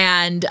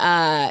 And,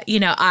 my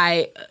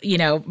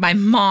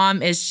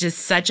mom is just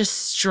such a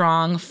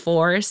strong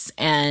force.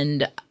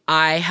 And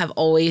I have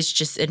always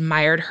just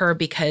admired her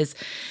because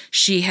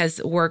she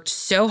has worked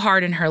so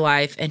hard in her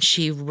life and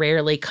she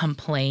rarely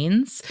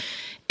complains.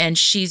 And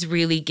she's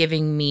really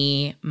giving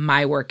me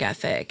my work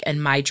ethic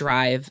and my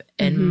drive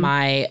and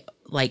my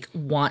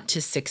want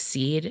to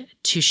succeed,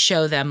 to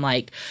show them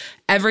like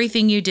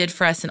everything you did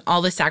for us and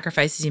all the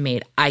sacrifices you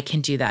made, I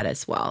can do that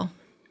as well.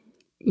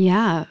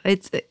 Yeah,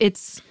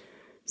 it's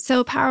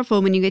so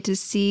powerful when you get to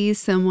see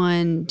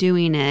someone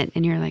doing it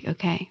and you're like,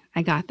 okay,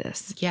 I got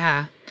this.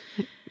 Yeah.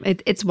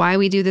 It's why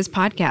we do this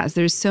podcast.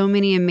 There's so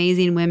many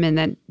amazing women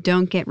that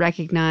don't get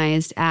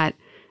recognized at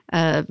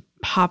a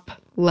pop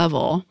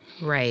level.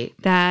 Right.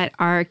 That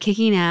are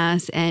kicking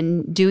ass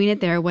and doing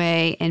it their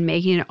way and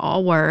making it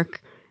all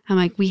work. I'm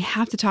like, we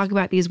have to talk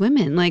about these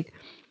women. Like,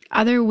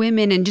 other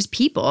women and just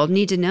people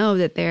need to know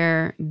that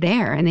they're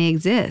there and they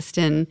exist.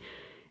 And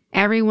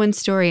everyone's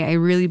story, I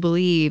really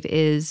believe,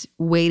 is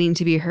waiting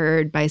to be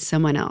heard by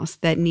someone else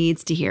that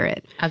needs to hear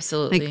it.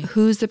 Absolutely. Like,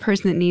 who's the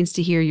person that needs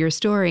to hear your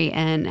story,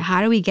 and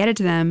how do we get it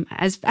to them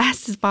as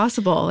fast as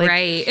possible? Like,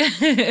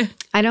 right.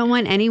 I don't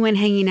want anyone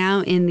hanging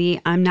out in the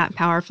I'm not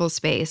powerful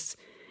space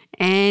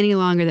any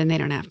longer than they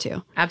don't have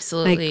to.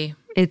 Absolutely.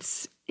 Like,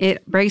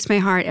 it breaks my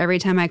heart every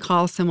time I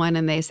call someone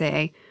and they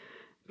say,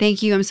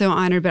 thank you, I'm so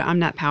honored, but I'm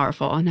not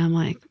powerful. And I'm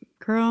like,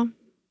 girl,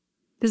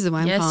 this is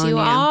why I'm calling you. Yes, you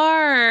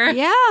are.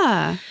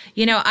 Yeah.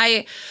 You know,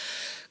 I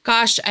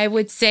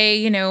would say,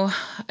 you know,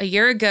 a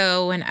year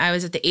ago when I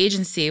was at the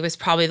agency was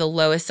probably the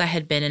lowest I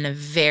had been in a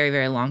very,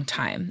 very long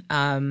time.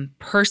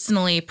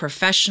 Personally,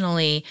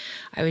 professionally,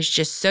 I was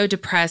just so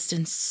depressed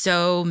and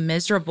so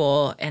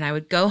miserable. And I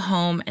would go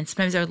home and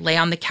sometimes I would lay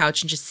on the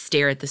couch and just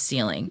stare at the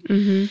ceiling.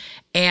 Mm-hmm.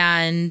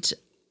 And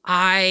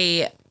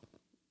I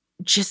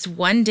just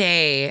one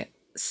day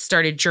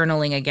started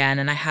journaling again,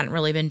 and I hadn't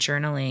really been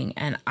journaling,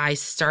 and I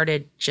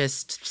started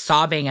just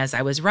sobbing as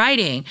I was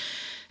writing.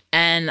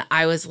 And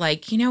I was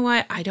like, you know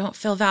what? I don't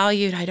feel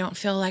valued. I don't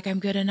feel like I'm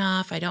good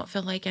enough. I don't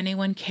feel like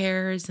anyone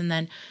cares. And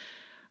then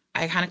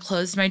I kind of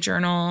closed my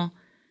journal.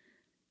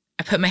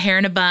 I put my hair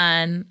in a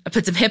bun. I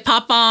put some hip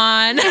hop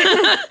on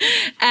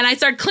and I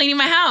started cleaning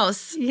my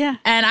house. Yeah.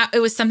 And it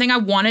was something I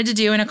wanted to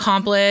do and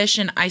accomplish.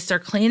 And I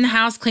started cleaning the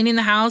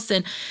house.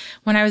 And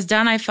when I was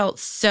done, I felt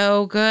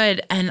so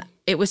good. And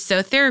it was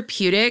so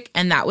therapeutic.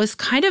 And that was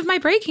kind of my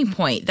breaking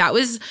point. That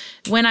was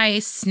when I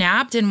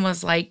snapped and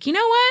was like, you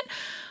know what?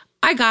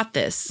 I got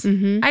this.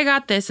 Mm-hmm. I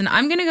got this. And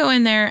I'm going to go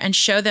in there and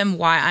show them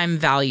why I'm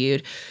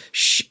valued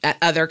at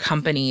other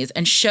companies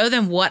and show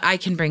them what I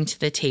can bring to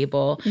the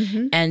table.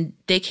 Mm-hmm. And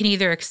they can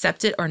either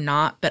accept it or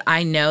not. But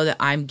I know that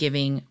I'm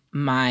giving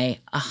my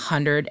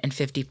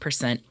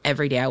 150%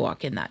 every day I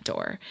walk in that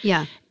door.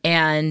 Yeah.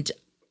 And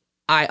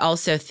I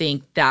also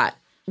think that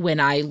when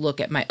I look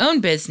at my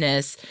own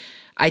business,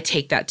 I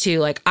take that too.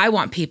 Like, I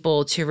want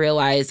people to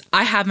realize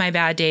I have my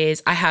bad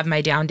days, I have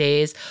my down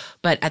days,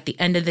 but at the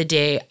end of the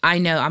day, I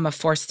know I'm a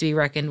force to be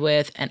reckoned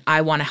with, and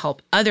I want to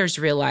help others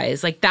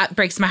realize, like, that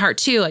breaks my heart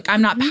too. Like,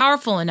 I'm not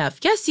powerful enough.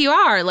 Yes, you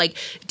are. Like,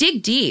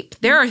 dig deep.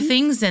 There are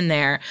things in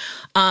there.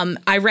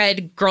 I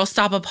read Girl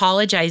Stop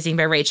Apologizing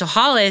by Rachel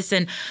Hollis,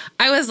 and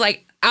I was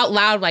like, out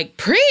loud, like,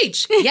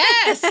 preach.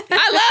 Yes, I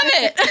love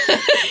it.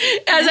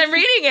 As I'm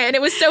reading it. And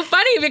it was so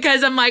funny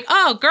because I'm like,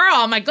 oh, girl,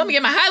 I'm like, let me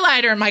get my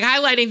highlighter. I'm like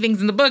highlighting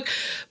things in the book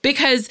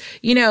because,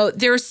 you know,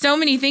 there were so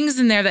many things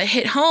in there that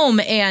hit home.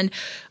 And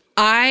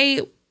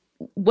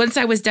once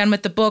I was done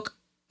with the book,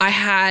 I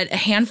had a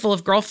handful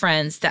of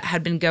girlfriends that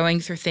had been going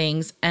through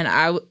things. And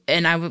I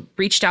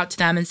reached out to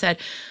them and said,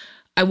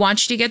 I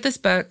want you to get this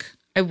book.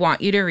 I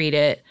want you to read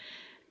it.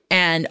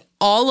 And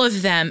all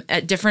of them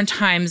at different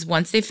times,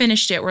 once they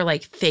finished it, were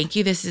like, thank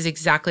you. This is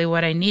exactly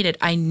what I needed.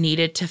 I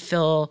needed to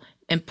feel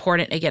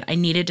important again. I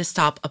needed to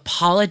stop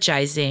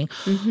apologizing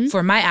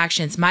for my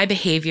actions, my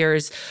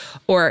behaviors,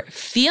 or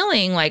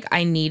feeling like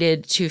I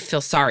needed to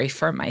feel sorry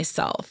for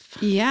myself.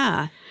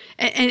 Yeah.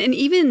 And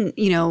even,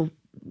 you know,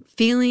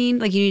 feeling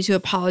like you need to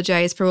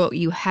apologize for what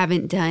you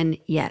haven't done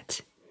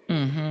yet.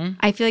 Mm-hmm.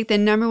 I feel like the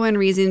number one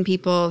reason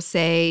people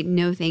say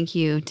no thank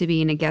you to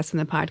being a guest on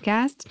the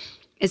podcast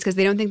is because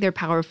they don't think they're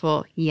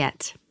powerful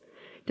yet.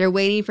 They're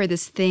waiting for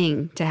this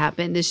thing to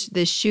happen,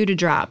 this shoe to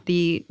drop,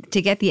 to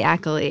get the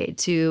accolade,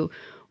 to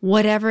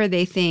whatever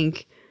they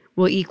think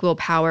will equal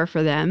power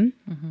for them.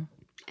 Mm-hmm.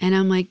 And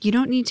I'm like, you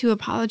don't need to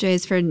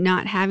apologize for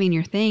not having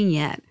your thing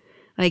yet.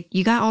 Like,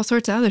 you got all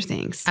sorts of other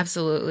things.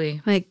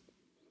 Absolutely. Like,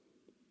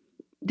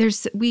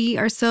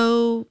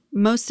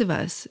 most of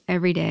us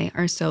every day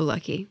are so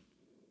lucky.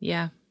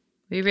 Yeah,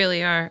 we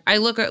really are. I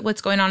look at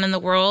what's going on in the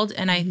world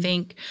and I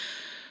think,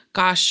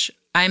 gosh,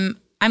 I'm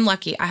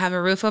lucky. I have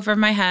a roof over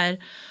my head.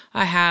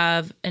 I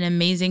have an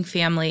amazing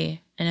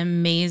family, an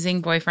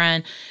amazing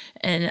boyfriend,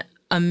 an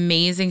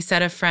amazing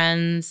set of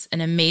friends,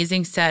 an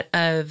amazing set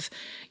of,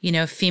 you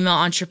know, female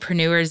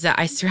entrepreneurs that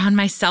I surround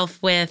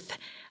myself with,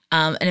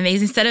 an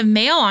amazing set of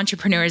male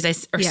entrepreneurs I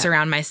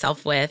surround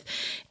myself with.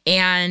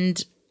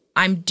 And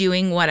I'm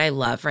doing what I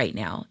love right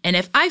now. And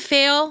if I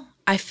fail,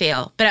 I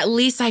fail. But at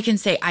least I can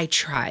say I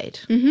tried.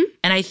 Mm-hmm.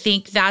 And I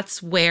think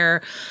that's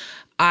where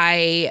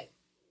I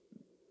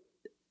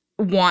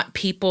want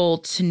people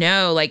to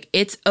know, like,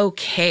 it's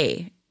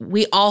okay.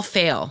 We all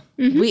fail.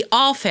 Mm-hmm. We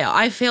all fail.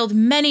 I failed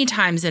many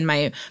times in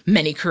my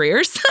many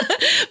careers,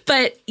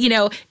 but, you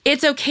know,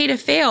 it's okay to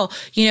fail.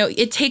 You know,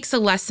 it takes a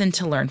lesson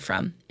to learn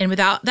from. And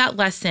without that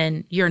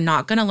lesson, you're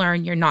not going to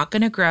learn, you're not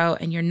going to grow,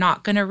 and you're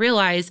not going to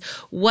realize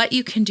what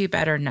you can do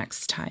better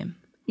next time.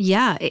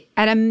 Yeah.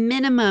 At a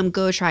minimum,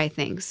 go try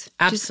things.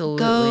 Absolutely.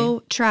 Just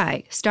go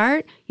try.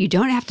 Start. You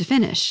don't have to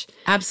finish.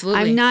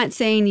 Absolutely. I'm not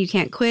saying you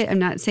can't quit. I'm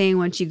not saying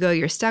once you go,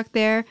 you're stuck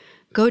there.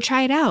 Go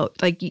try it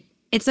out. Like,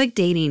 it's like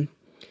dating.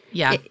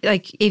 Yeah.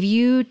 Like, if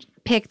you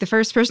pick the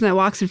first person that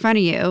walks in front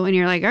of you and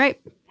you're like, all right,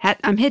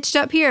 I'm hitched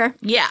up here.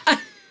 Yeah.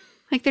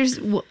 Like,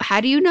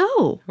 how do you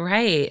know?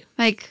 Right.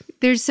 Like,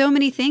 there's so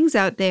many things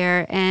out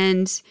there,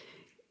 and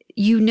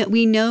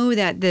we know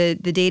that the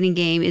dating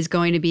game is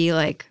going to be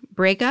like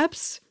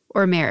breakups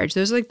or marriage.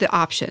 Those are like the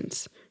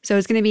options. So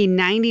it's going to be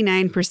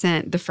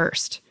 99% the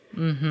first.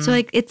 Mm-hmm. So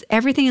like, it's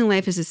everything in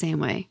life is the same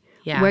way.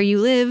 Yeah. Where you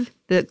live,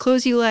 the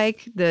clothes you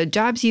like, the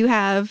jobs you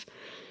have,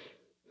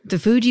 the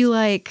food you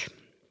like.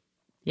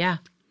 Yeah.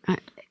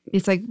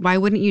 It's like, why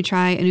wouldn't you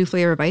try a new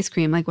flavor of ice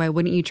cream? Like, why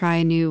wouldn't you try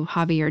a new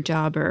hobby or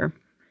job or...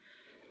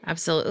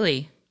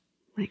 Absolutely.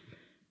 Like,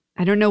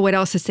 I don't know what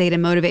else to say to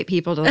motivate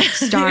people to like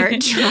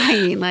start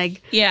trying.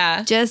 Like,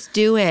 yeah, just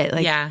do it.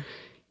 Like, yeah.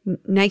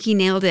 Nike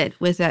nailed it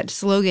with that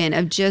slogan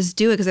of just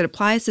do it, because it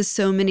applies to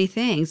so many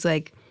things.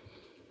 Like,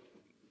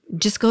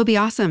 just go be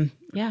awesome.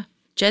 Yeah.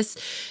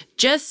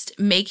 Just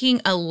making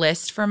a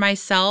list for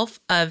myself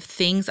of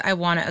things I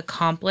want to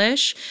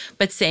accomplish,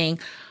 but saying,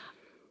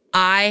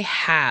 I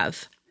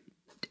have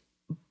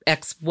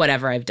X,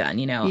 whatever I've done,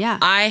 Yeah.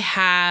 I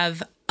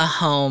have a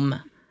home.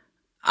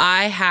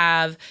 I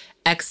have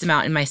X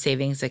amount in my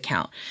savings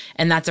account.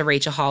 And that's a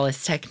Rachel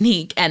Hollis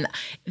technique. And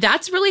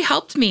that's really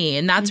helped me.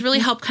 And that's really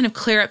helped kind of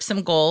clear up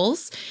some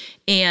goals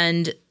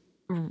and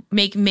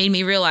made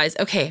me realize,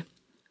 okay,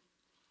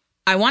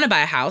 I want to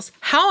buy a house.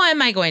 How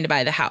am I going to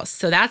buy the house?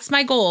 So that's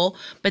my goal.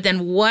 But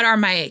then what are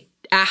my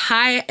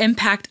high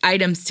impact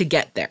items to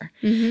get there?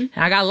 Mm-hmm.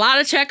 And I got a lot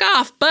to check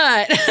off,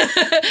 but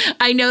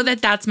I know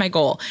that that's my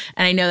goal.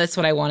 And I know that's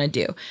what I want to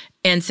do.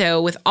 And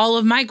so with all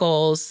of my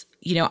goals,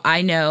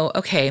 I know,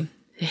 okay,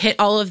 hit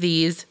all of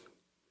these.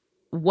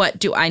 What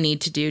do I need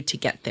to do to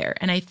get there?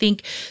 And I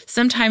think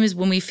sometimes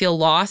when we feel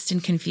lost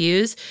and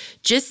confused,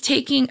 just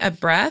taking a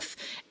breath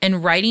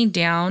and writing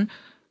down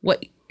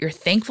what you're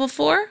thankful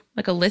for,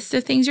 like a list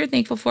of things you're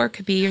thankful for.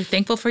 Could be you're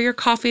thankful for your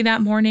coffee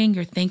that morning.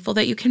 You're thankful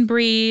that you can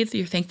breathe.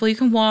 You're thankful you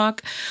can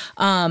walk.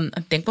 I'm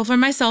thankful for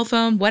my cell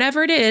phone,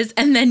 whatever it is.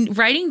 And then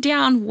writing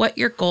down what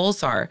your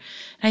goals are.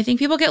 And I think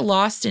people get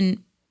lost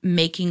in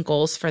making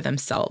goals for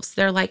themselves.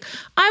 They're like,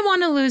 I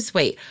want to lose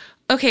weight.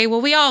 Okay, well,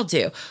 we all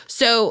do.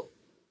 So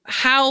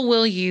how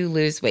will you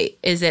lose weight?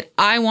 Is it,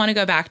 I want to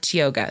go back to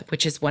yoga,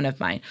 which is one of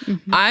mine.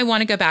 Mm-hmm. I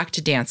want to go back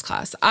to dance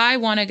class. I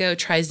want to go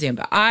try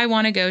Zumba. I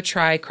want to go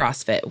try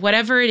CrossFit.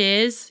 Whatever it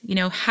is,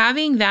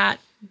 having that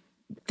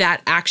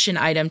action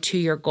item to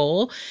your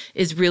goal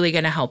is really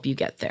going to help you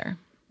get there.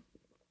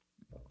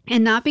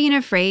 And not being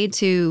afraid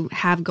to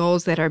have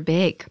goals that are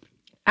big.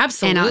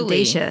 Absolutely. And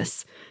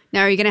audacious.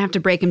 Now, are you going to have to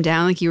break them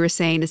down, like you were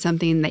saying, to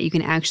something that you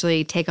can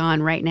actually take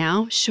on right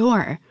now?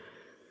 Sure.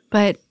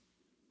 But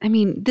I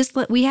mean,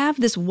 we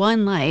have this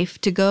one life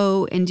to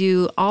go and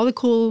do all the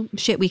cool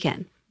shit we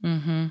can.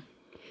 Mm-hmm.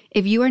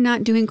 If you are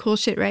not doing cool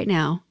shit right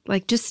now,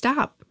 like, just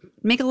stop,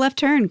 make a left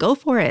turn, go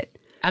for it.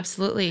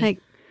 Absolutely. Like,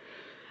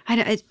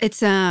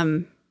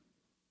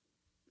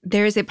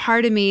 there's a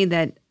part of me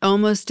that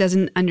almost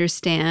doesn't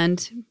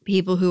understand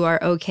people who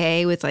are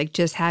okay with like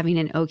just having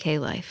an okay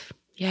life.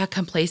 Yeah,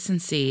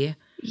 complacency.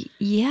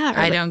 Yeah.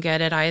 I don't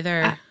get it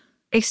either.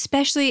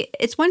 Especially,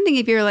 it's one thing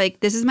if you're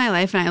like, this is my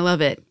life and I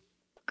love it.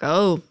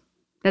 Go.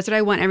 That's what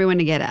I want everyone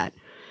to get at.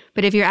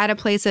 But if you're at a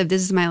place of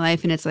this is my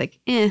life and it's like,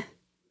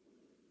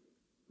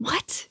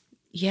 what?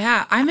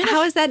 Yeah.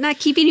 How is that not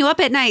keeping you up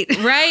at night?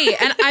 Right.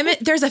 And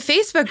there's a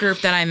Facebook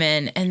group that I'm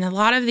in, and a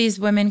lot of these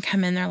women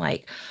come in, they're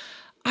like,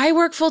 I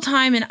work full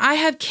time and I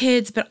have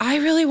kids, but I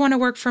really want to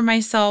work for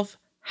myself.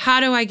 How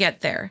do I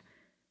get there?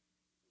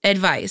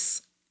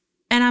 Advice.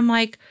 And I'm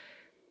like,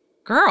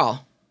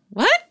 girl,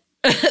 what?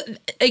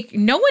 Like,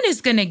 no one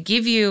is going to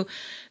give you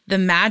the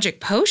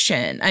magic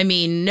potion. I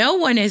mean, no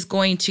one is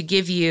going to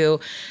give you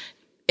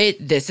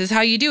it. This is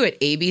how you do it.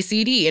 A, B,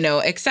 C, D,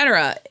 et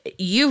cetera.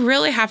 You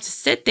really have to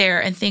sit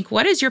there and think,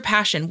 what is your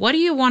passion? What do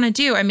you want to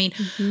do? I mean,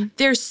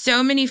 there's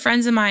so many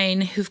friends of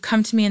mine who've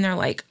come to me and they're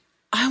like,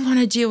 I want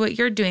to do what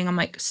you're doing. I'm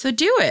like, so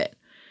do it.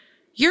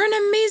 You're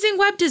an amazing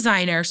web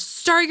designer.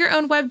 Start your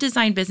own web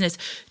design business.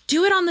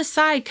 Do it on the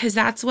side, because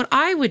that's what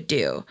I would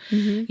do.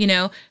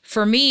 Mm-hmm.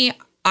 For me,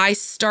 I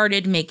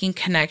started making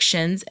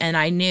connections, and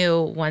I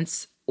knew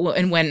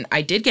when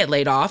I did get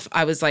laid off,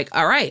 I was like,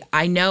 all right,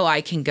 I know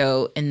I can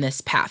go in this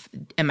path.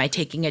 Am I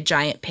taking a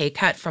giant pay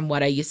cut from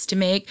what I used to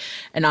make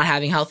and not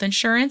having health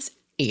insurance?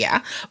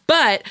 Yeah.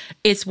 But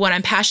it's what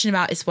I'm passionate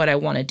about. It's what I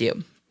want to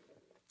do.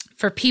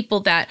 For people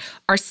that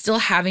are still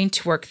having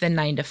to work the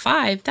 9 to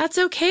 5, that's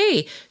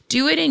okay.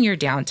 Do it in your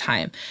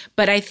downtime.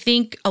 But I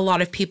think a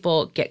lot of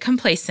people get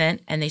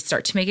complacent and they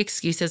start to make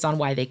excuses on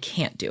why they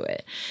can't do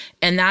it.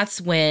 And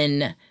that's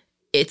when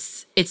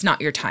it's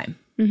not your time.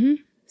 Mm-hmm.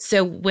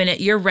 So when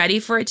you're ready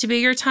for it to be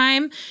your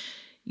time,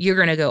 you're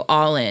going to go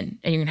all in,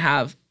 and you're going to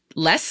have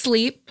less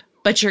sleep,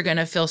 but you're going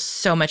to feel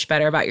so much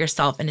better about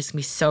yourself, and it's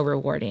going to be so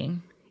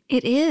rewarding.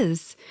 It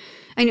is.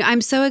 And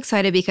I'm so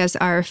excited because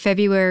our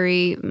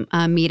February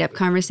meetup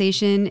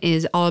conversation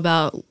is all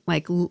about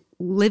like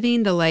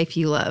living the life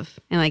you love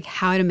and like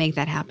how to make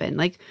that happen.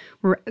 Like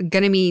we're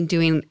going to be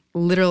doing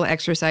literal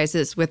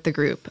exercises with the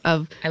group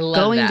of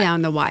going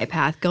down the why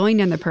path, going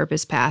down the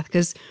purpose path,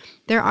 because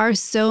there are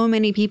so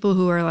many people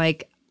who are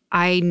like,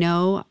 I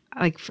know,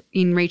 like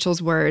in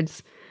Rachel's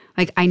words,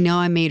 like, I know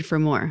I'm made for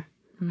more.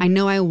 I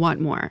know I want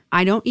more.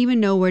 I don't even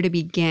know where to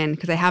begin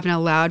because I haven't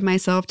allowed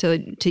myself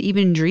to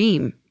even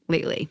dream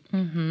lately.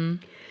 Mm-hmm.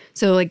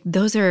 So like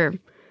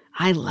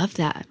I love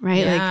that,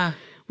 right? Yeah. Like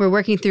we're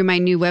working through my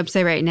new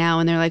website right now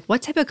and they're like,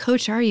 what type of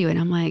coach are you? And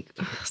I'm like,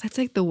 that's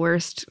like the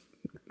worst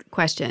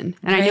question.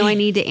 And I know I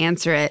need to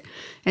answer it.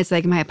 It's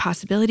like, am I a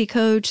possibility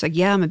coach? Like,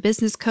 yeah, I'm a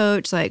business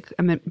coach. Like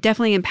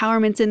definitely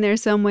empowerment's in there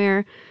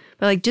somewhere.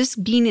 But like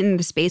just being in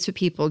the space with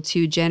people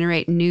to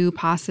generate new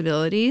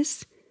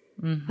possibilities.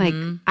 Mm-hmm. Like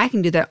I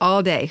can do that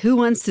all day. Who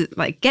wants to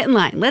like get in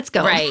line? Let's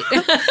go. Right.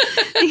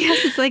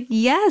 Because it's like,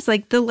 yes,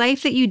 like the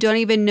life that you don't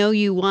even know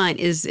you want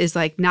is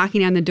like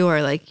knocking on the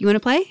door. Like, you want to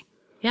play?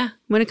 Yeah.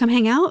 Want to come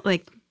hang out?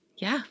 Like,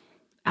 yeah,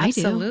 I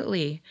do.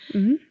 absolutely.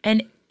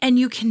 Mm-hmm. And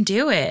you can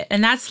do it.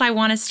 And that's what I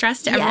want to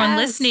stress to everyone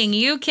listening.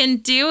 You can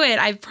do it.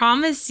 I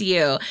promise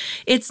you.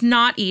 It's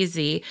not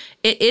easy.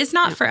 It is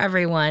not for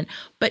everyone.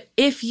 But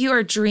if you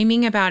are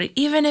dreaming about it,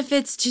 even if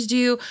it's to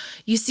do,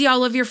 you see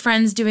all of your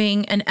friends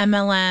doing an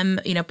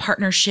MLM,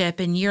 partnership,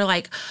 and you're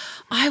like,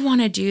 I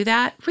want to do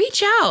that.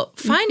 Reach out,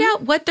 find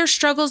out what their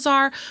struggles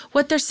are,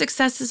 what their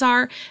successes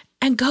are,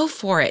 and go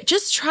for it.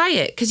 Just try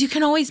it because you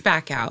can always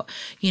back out.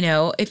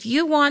 If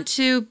you want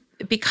to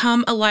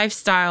become a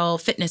lifestyle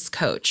fitness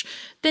coach,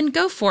 then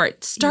go for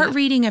it. Start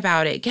reading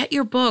about it. Get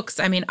your books.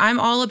 I mean, I'm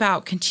all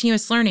about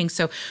continuous learning.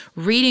 So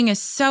reading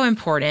is so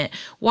important.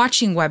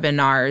 Watching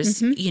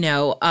webinars,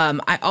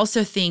 I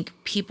also think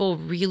people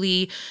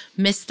really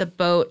miss the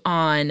boat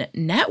on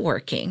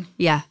networking.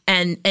 Yeah.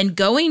 And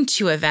going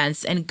to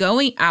events and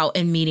going out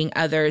and meeting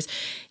others.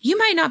 You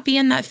might not be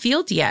in that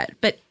field yet,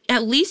 but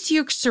at least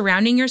you're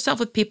surrounding yourself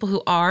with people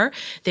who are.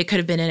 They could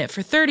have been in it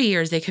for 30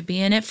 years. They could be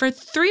in it for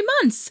 3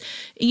 months.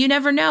 You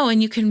never know.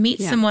 And you can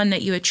meet someone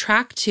that you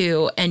attract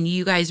to, and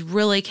you guys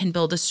really can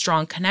build a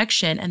strong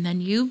connection, and then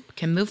you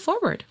can move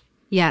forward.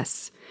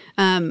 Yes.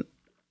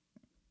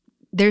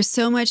 There's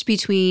so much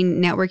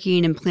between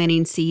networking and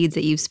planting seeds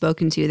that you've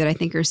spoken to that I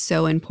think are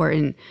so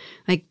important.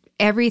 Like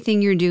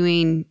everything you're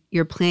doing,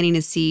 you're planting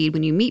a seed.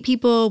 When you meet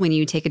people, when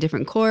you take a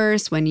different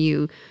course, when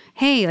you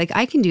hey, like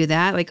I can do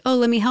that. Like, oh,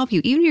 let me help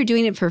you. Even if you're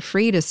doing it for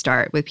free to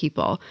start with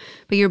people,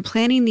 but you're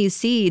planting these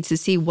seeds to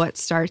see what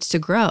starts to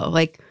grow.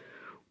 Like,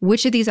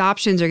 which of these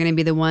options are going to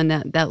be the one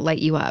that light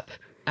you up?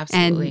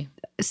 Absolutely.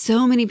 And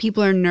so many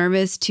people are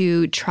nervous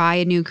to try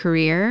a new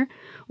career,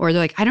 or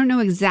they're like, I don't know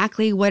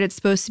exactly what it's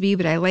supposed to be,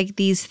 but I like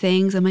these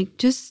things. I'm like,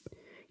 just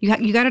you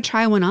got to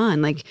try one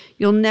on. Like,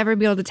 you'll never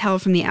be able to tell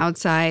from the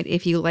outside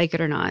if you like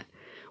it or not,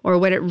 or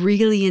what it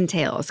really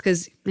entails.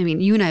 Because I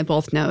mean, you and I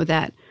both know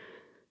that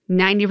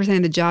 90%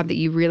 of the job that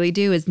you really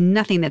do is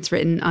nothing that's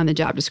written on the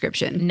job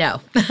description.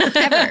 No.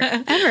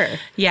 Ever.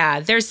 Yeah.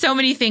 There's so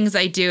many things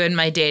I do in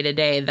my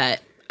day-to-day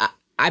that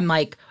I'm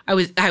like, I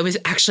was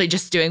actually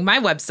just doing my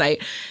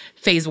website,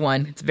 phase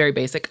 1. It's very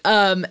basic.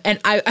 And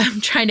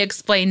I'm trying to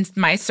explain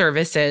my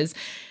services.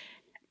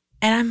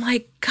 And I'm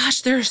like,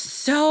 gosh, there's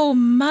so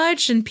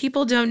much, and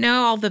people don't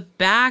know all the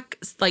back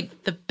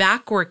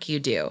work you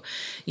do.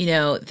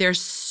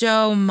 There's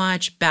so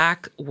much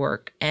back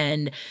work,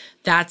 and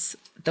that's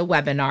the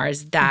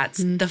webinars,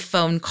 that's the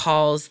phone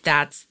calls,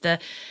 that's the,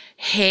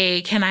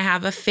 hey, can I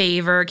have a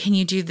favor? Can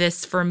you do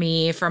this for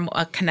me from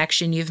a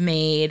connection you've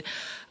made?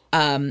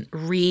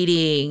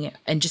 Reading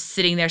and just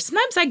sitting there.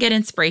 Sometimes I get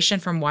inspiration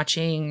from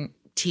watching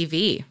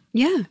TV.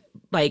 Yeah.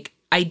 Like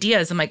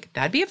ideas. I'm like,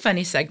 that'd be a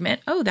funny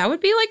segment. Oh, that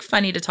would be like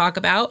funny to talk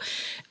about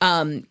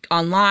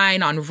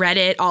online, on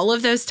Reddit. All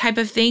of those type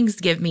of things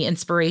give me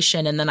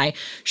inspiration. And then I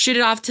shoot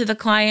it off to the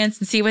clients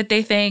and see what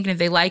they think. And if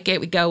they like it,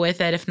 we go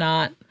with it. If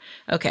not,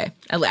 okay.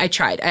 I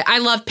tried. I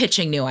love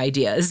pitching new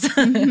ideas.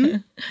 Mm-hmm.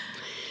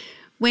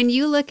 When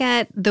you look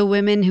at the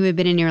women who have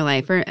been in your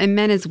life, and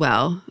men as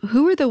well,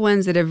 who are the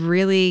ones that have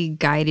really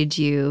guided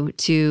you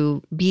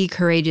to be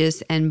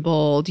courageous and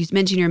bold? You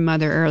mentioned your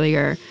mother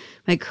earlier.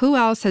 Like, who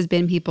else has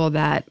been people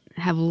that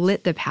have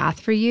lit the path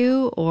for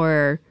you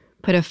or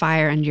put a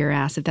fire under your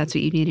ass if that's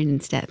what you needed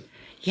instead?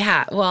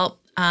 Yeah, well,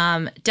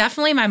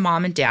 definitely my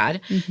mom and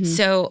dad. Mm-hmm.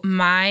 So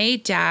my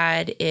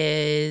dad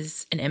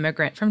is an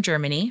immigrant from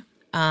Germany.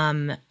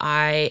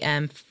 I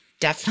am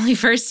definitely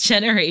first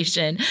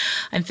generation.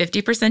 I'm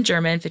 50%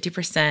 German,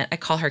 50%, I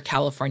call her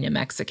California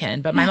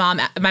Mexican, but my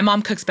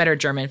mom cooks better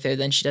German food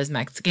than she does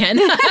Mexican.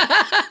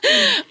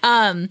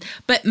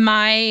 But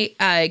my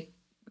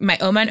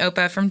Oma and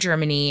Opa from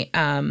Germany,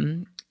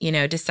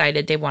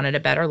 decided they wanted a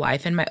better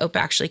life. And my Opa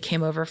actually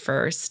came over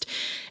first.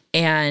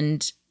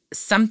 And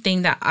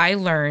something that I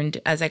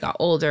learned as I got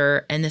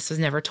older, and this was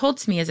never told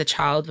to me as a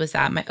child, was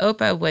that my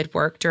Opa would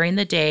work during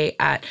the day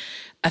at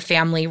a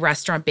family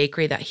restaurant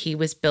bakery that he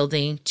was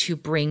building to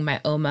bring my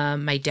Oma,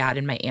 my dad,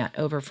 and my aunt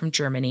over from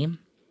Germany.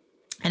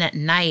 And at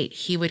night,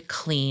 he would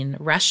clean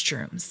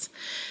restrooms,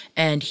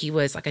 and he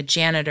was like a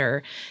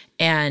janitor.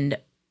 And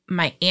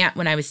my aunt,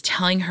 when I was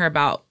telling her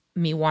about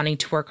me wanting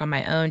to work on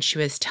my own, she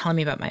was telling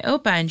me about my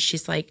Opa, and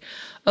she's like,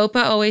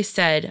 Opa always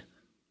said,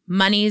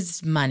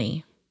 money's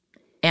money.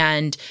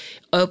 And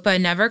Opa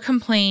never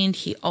complained.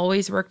 He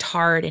always worked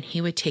hard, and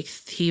he would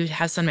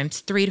have sometimes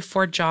 3 to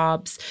 4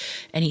 jobs,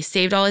 and he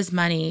saved all his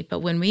money. But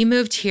when we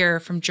moved here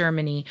from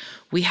Germany,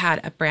 we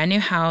had a brand new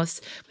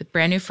house with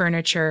brand new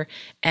furniture,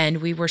 and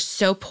we were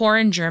so poor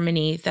in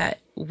Germany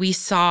that we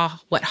saw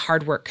what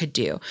hard work could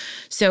do.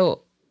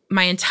 So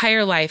my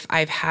entire life,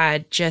 I've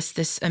had just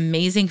this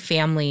amazing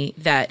family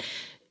that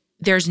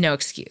there's no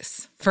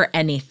excuse for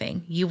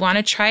anything. You want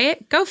to try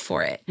it? Go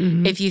for it.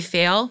 Mm-hmm. If you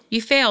fail, you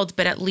failed,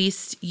 but at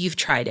least you've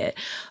tried it.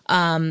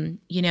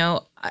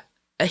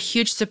 A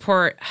huge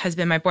support has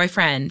been my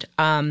boyfriend.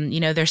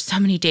 There's so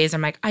many days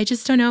I'm like, I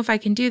just don't know if I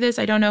can do this.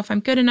 I don't know if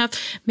I'm good enough.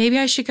 Maybe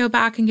I should go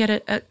back and get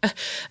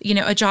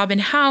a job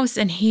in-house.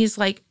 And he's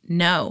like,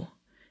 no,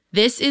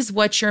 this is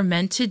what you're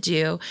meant to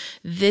do.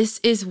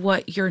 This is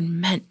what you're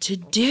meant to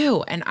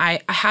do. And I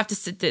have to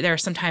sit there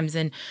sometimes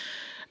and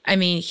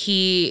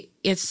he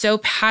is so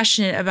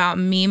passionate about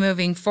me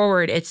moving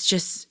forward.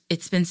 It's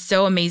been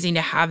so amazing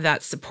to have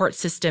that support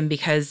system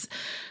because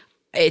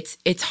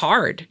it's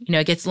hard.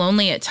 It gets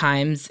lonely at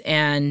times.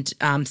 And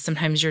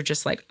sometimes you're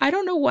just like, I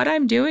don't know what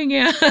I'm doing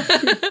here.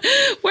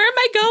 Where am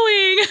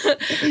I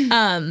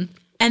going?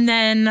 And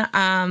then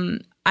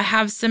I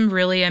have some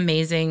really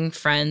amazing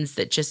friends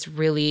that just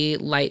really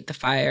light the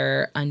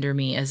fire under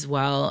me as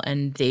well.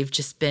 And they've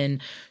just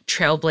been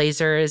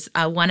trailblazers.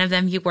 One of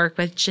them you work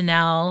with,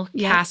 Janelle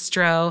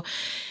Castro.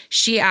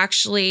 She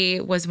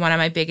actually was one of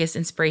my biggest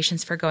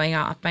inspirations for going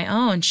out on my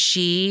own.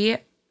 She,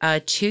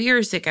 2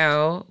 years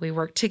ago, we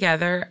worked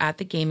together at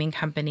the gaming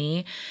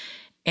company,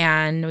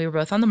 and we were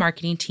both on the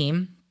marketing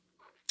team,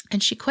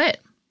 and she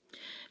quit.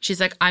 She's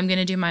like, I'm going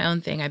to do my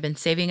own thing. I've been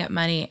saving up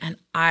money. And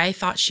I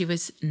thought she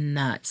was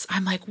nuts.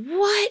 I'm like,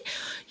 what?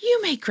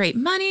 You make great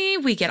money.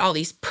 We get all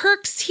these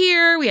perks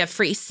here. We have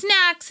free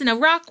snacks and a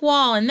rock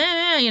wall and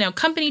then,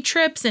 company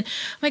trips. And I'm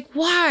like,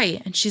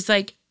 why? And she's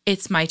like,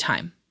 it's my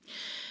time.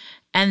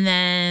 And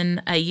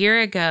then a year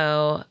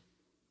ago,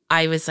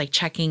 I was like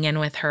checking in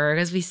with her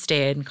because we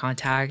stayed in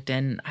contact.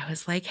 And I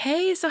was like,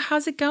 hey, so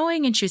how's it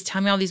going? And she was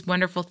telling me all these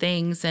wonderful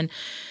things. And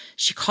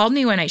she called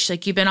me one night. She's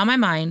like, you've been on my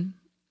mind.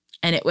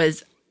 And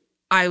this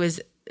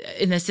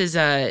is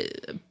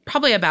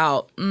probably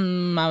about,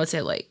 I would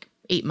say like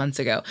 8 months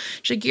ago.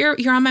 She's like,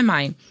 you're on my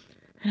mind.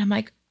 And I'm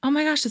like, oh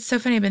my gosh, that's so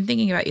funny. I've been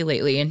thinking about you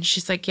lately. And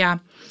she's like, yeah.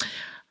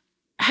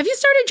 Have you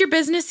started your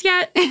business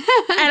yet? And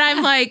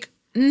I'm like,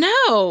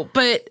 no,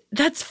 but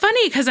that's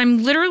funny because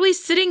I'm literally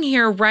sitting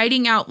here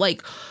writing out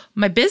like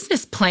my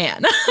business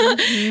plan.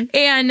 Mm-hmm.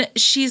 And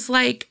she's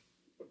like,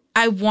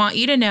 I want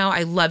you to know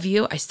I love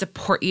you. I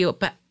support you,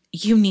 but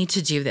you need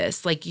to do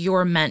this. Like,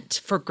 you're meant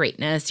for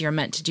greatness. You're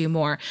meant to do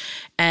more.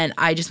 And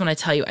I just want to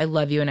tell you, I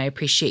love you and I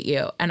appreciate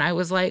you. And I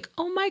was like,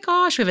 oh my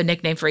gosh, we have a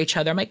nickname for each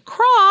other. I'm like,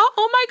 Craw,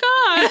 oh my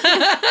God.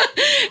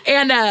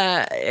 And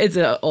it's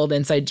an old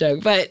inside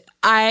joke, but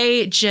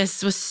I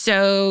just was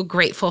so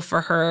grateful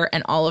for her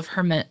and all of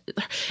her,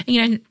 we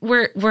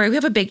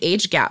have a big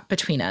age gap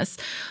between us,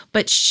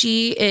 but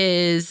she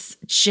is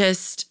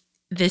just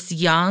this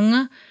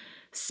young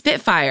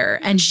spitfire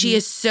and she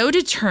is so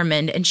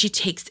determined and she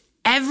takes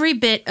every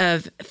bit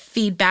of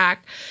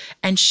feedback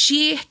and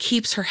she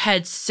keeps her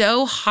head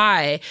so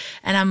high.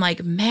 And I'm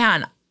like,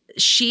 man,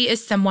 she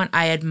is someone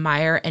I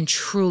admire and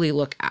truly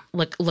look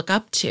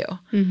up to,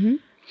 mm-hmm.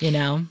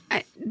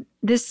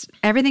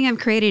 Everything I've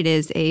created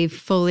is a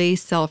fully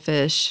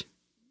selfish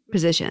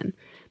position.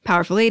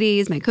 Powerful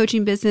Ladies, my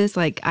coaching business,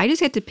 like I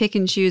just get to pick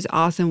and choose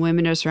awesome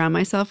women to surround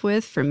myself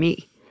with for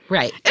me.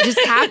 Right. It just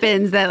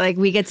happens that like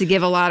we get to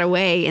give a lot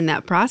away in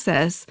that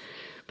process.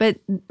 But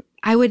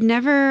I would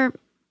never,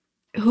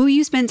 who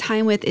you spend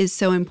time with is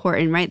so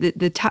important, right?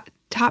 The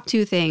top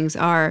two things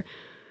are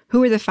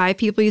who are the 5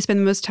 people you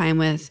spend the most time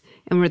with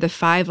and what are the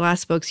 5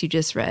 last books you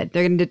just read.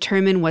 They're going to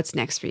determine what's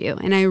next for you.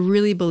 And I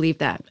really believe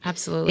that.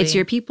 Absolutely. It's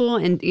your people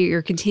and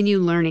your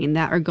continued learning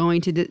that are going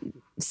to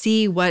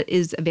see what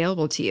is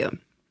available to you.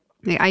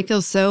 Like, I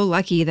feel so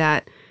lucky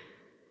that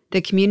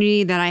the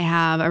community that I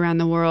have around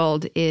the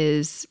world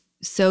is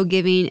so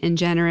giving and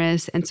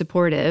generous and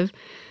supportive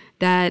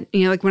that,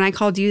 like when I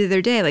called you the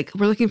other day, like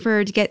we're looking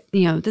to get,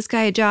 this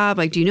guy a job.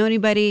 Like, do you know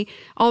anybody?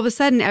 All of a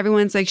sudden,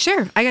 everyone's like,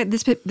 sure, I got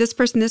this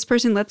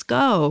person, let's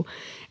go.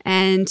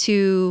 And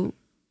to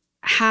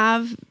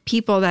have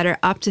people that are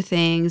up to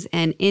things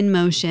and in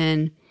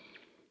motion,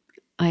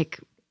 like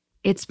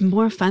it's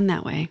more fun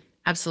that way.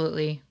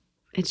 Absolutely.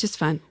 It's just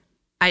fun.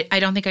 I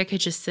don't think I could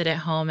just sit at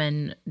home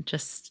and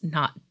just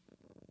not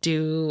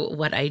do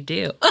what I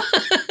do.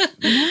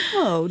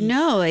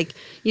 No. Like,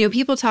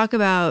 people talk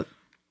about,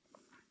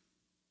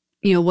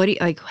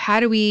 how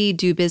do we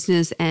do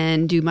business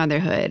and do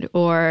motherhood?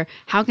 Or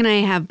how can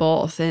I have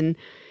both? And,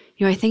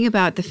 I think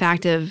about the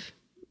fact of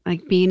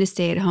like being a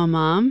stay-at-home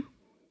mom.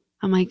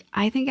 I'm like,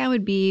 I think I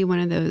would be one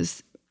of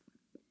those,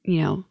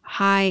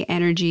 high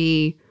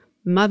energy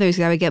mothers,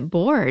 I would get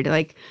bored.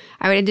 Like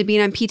I would end up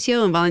being on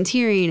PTO and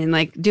volunteering and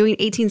like doing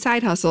 18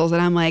 side hustles.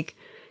 And I'm like,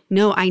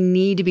 no, I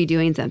need to be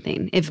doing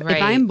something. If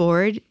I'm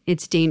bored,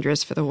 it's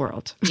dangerous for the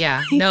world.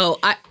 Yeah, no,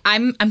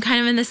 I'm kind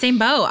of in the same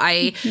boat.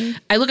 I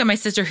look at my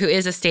sister who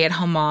is a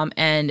stay-at-home mom,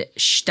 and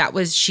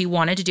she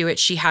wanted to do it.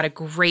 She had a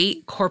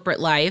great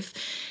corporate life,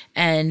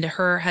 and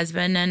her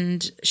husband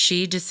and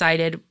she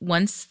decided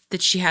once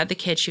that she had the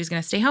kid, she was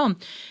going to stay home.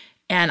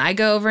 And I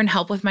go over and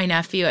help with my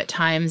nephew at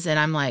times, and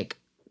I'm like,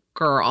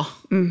 girl,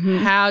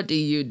 how do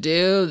you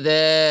do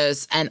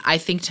this? And I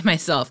think to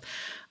myself,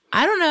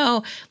 I don't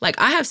know. Like,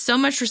 I have so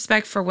much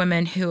respect for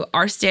women who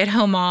are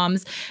stay-at-home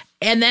moms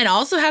and then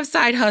also have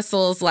side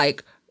hustles.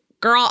 Like,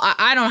 girl,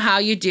 I don't know how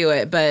you do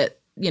it, but,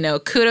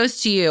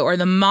 kudos to you. Or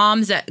the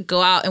moms that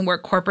go out and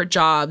work corporate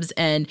jobs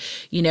and,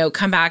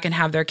 come back and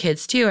have their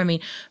kids too. I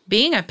mean,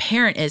 being a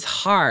parent is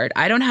hard.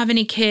 I don't have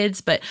any kids,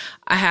 but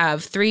I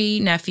have 3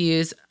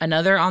 nephews,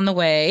 another on the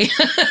way,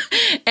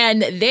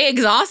 and they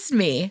exhaust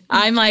me.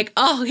 I'm like,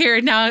 oh,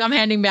 here, now I'm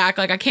handing back.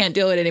 Like, I can't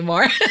do it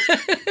anymore.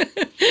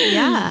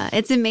 Yeah,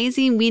 it's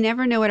amazing. We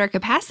never know what our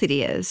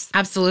capacity is.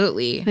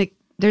 Absolutely. Like,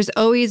 there's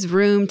always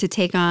room to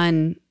take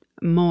on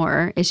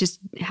more. It's just,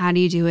 how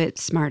do you do it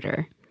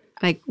smarter?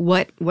 Like,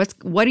 what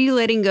are you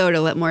letting go to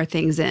let more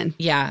things in?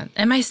 Yeah.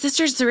 And my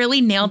sister's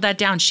really nailed that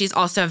down. She's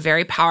also a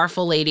very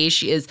powerful lady.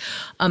 She is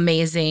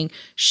amazing.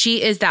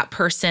 She is that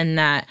person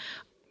that,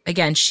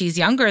 again, she's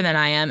younger than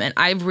I am. And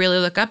I really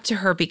look up to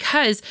her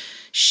because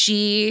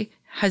she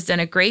has done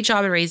a great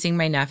job of raising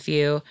my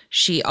nephew.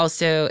 She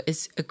also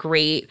is a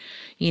great,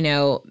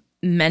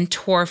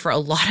 mentor for a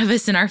lot of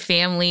us in our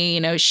family.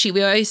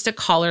 We always used to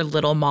call her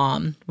Little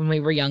Mom when we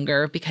were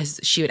younger because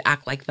she would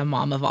act like the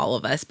mom of all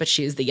of us, but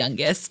she was the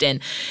youngest. And,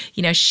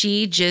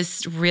 she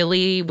just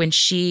really, when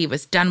she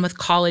was done with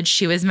college,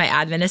 she was my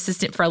admin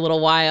assistant for a little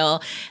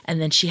while.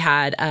 And then she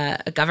had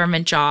a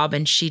government job,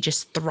 and she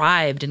just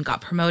thrived and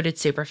got promoted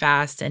super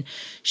fast. And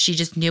she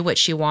just knew what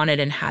she wanted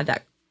and had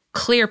that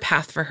clear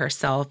path for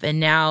herself. And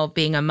now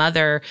being a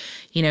mother,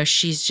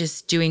 she's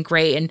just doing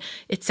great. And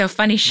it's so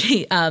funny.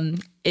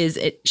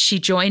 She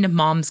joined a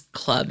mom's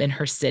club in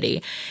her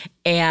city,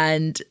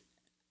 and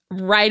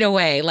right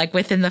away, like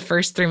within the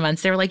first 3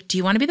 months, they were like, do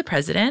you want to be the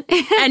president?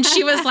 And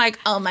she was like,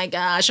 oh my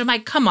gosh. I'm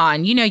like, come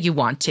on, you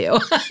want to.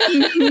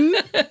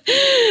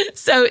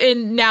 So,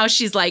 and now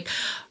she's like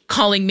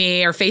calling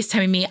me or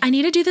FaceTiming me. I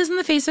need to do this on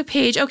the Facebook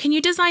page. Oh, can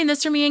you design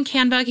this for me in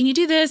Canva? Can you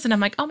do this? And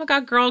I'm like, oh my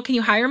God, girl, can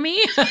you hire me?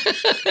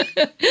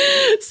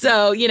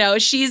 So,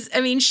 she's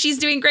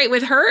doing great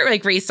with her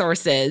like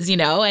resources,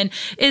 and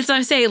it's,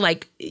 I say,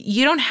 like,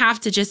 you don't have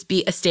to just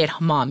be a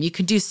stay-at-home mom. You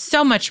can do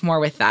so much more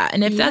with that.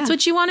 And if that's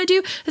what you want to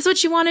do, that's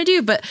what you want to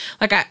do. But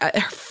like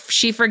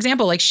she, for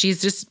example, like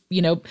she's just,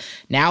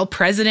 now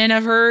president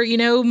of her,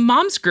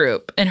 mom's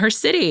group in her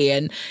city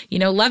and,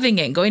 loving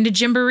it, going to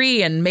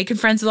Gymboree and making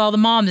friends with all the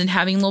moms and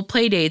having little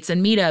play dates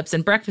and meetups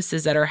and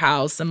breakfasts at her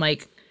house. I'm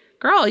like,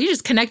 girl, you're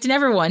just connecting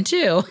everyone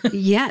too.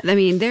 Yeah. I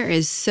mean, there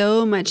is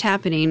so much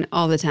happening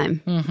all the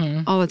time,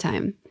 all the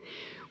time.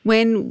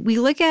 When we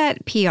look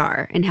at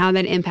PR and how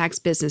that impacts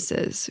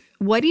businesses,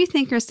 what do you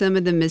think are some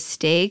of the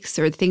mistakes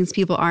or things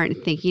people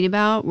aren't thinking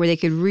about where they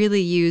could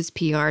really use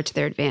PR to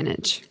their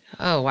advantage?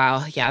 Oh,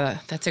 wow. Yeah,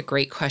 that's a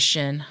great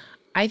question.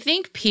 I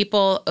think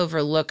people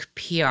overlook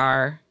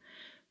PR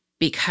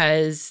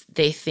because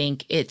they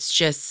think it's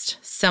just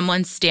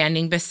someone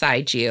standing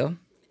beside you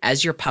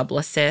as your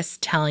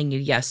publicist telling you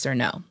yes or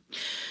no.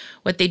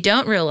 What they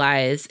don't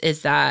realize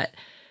is that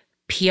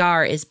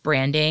PR is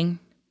branding,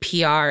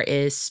 PR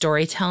is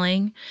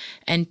storytelling,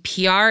 and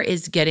PR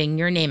is getting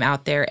your name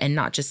out there and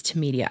not just to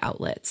media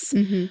outlets.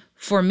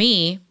 For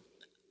me,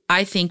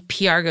 I think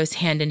PR goes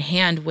hand in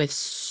hand with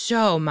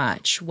so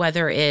much,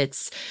 whether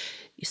it's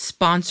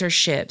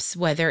sponsorships,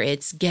 whether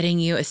it's getting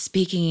you a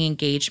speaking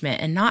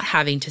engagement and not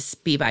having to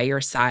be by your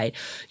side,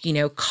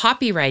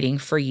 copywriting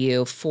for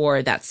you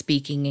for that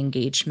speaking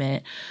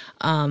engagement.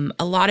 A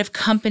lot of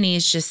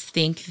companies just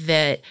think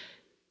that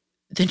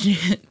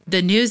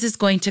the news is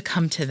going to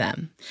come to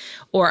them.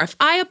 Or if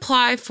I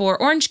apply for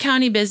Orange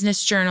County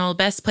Business Journal,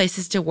 best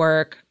places to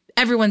work,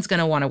 everyone's going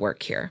to want to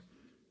work here.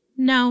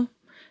 No.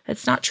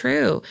 That's not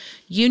true.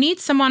 You need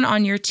someone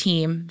on your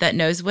team that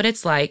knows what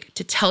it's like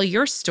to tell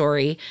your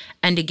story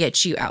and to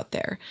get you out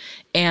there.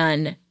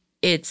 And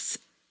it's,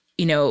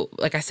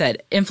 like I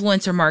said,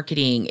 influencer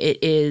marketing.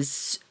 It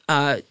is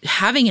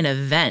having an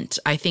event.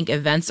 I think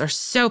events are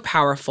so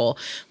powerful,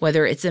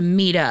 whether it's a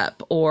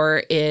meetup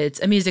or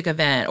it's a music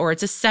event or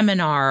it's a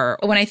seminar.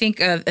 When I think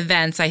of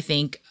events, I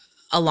think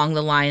along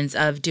the lines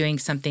of doing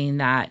something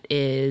that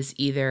is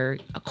either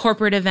a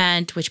corporate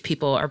event, which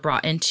people are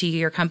brought into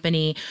your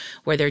company,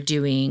 where they're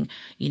doing,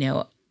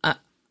 a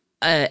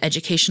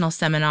educational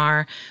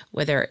seminar,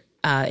 whether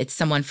it's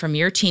someone from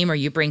your team or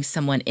you bring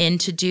someone in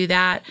to do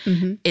that.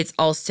 It's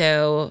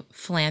also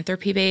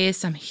philanthropy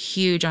based. I'm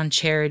huge on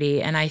charity,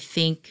 and I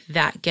think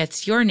that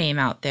gets your name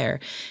out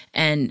there.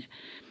 And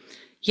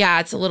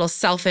yeah, it's a little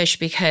selfish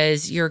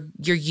because you're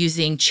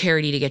using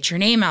charity to get your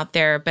name out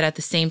there, but at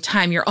the same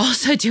time, you're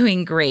also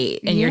doing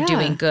great and you're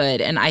doing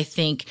good. And I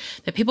think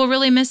that people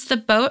really miss the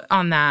boat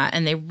on that,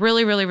 and they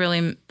really, really,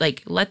 really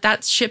like let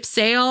that ship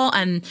sail.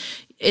 And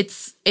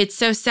it's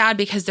so sad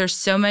because there's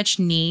so much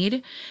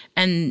need,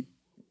 and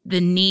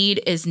the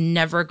need is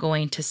never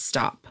going to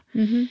stop.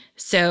 Mm-hmm.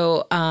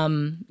 So,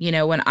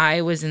 when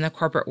I was in the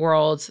corporate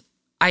world,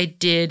 I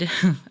did,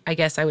 I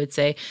guess I would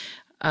say,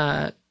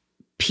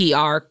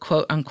 PR,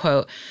 quote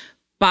unquote,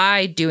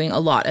 by doing a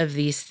lot of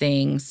these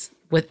things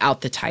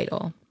without the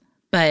title.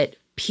 But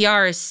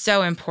PR is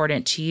so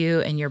important to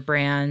you and your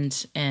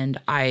brand, and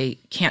I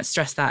can't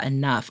stress that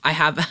enough. I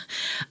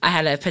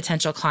had a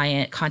potential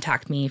client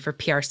contact me for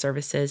PR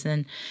services,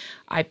 and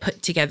I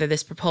put together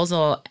this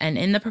proposal. And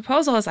in the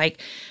proposal is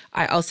like,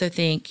 I also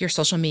think your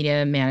social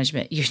media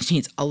management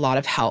needs a lot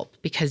of help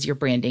because your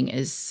branding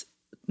is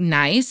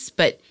nice,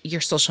 but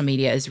your social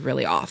media is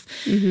really off.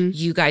 Mm-hmm.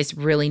 You guys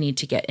really need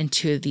to get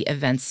into the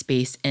event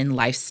space and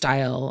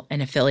lifestyle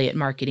and affiliate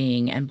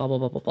marketing and blah, blah,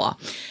 blah, blah, blah.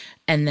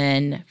 And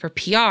then for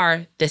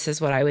PR, this is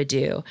what I would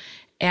do.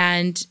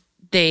 And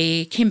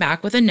they came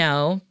back with a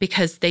no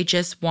because they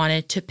just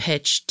wanted to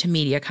pitch to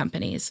media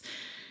companies.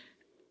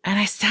 And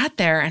I sat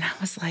there and I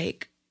was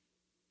like,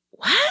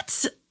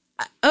 what?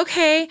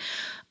 Okay.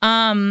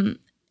 And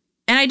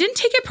I didn't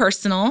take it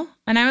personal.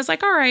 And I was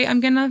like, all right, I'm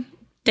going to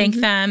thank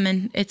them,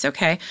 and it's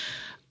okay,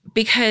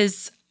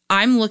 because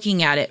I'm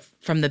looking at it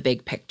from the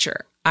big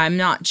picture. I'm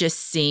not just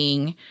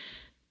seeing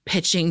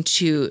pitching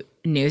to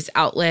news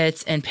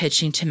outlets and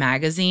pitching to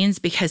magazines,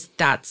 because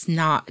that's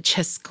not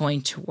just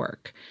going to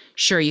work.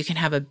 Sure, you can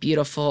have a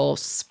beautiful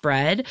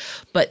spread,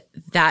 but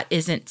that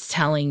isn't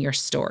telling your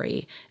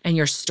story, and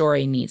your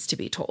story needs to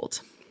be told.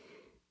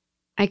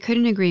 I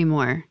couldn't agree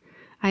more.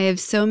 I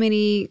have so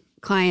many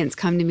clients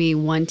come to me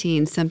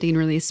wanting something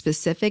really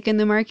specific in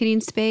the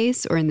marketing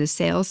space or in the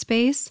sales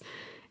space.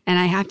 And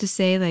I have to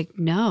say, like,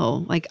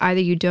 no, like either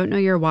you don't know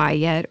your why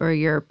yet or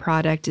your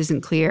product isn't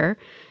clear.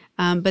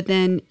 But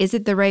then is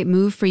it the right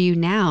move for you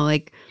now?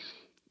 Like,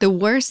 the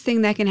worst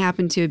thing that can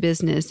happen to a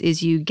business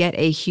is you get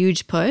a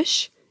huge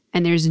push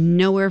and there's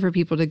nowhere for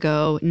people to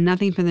go,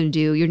 nothing for them to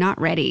do. You're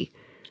not ready.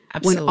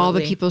 Absolutely. When all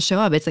the people show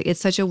up. It's like, it's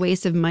such a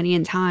waste of money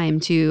and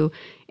time to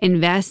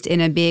invest in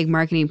a big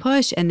marketing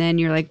push. And then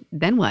you're like,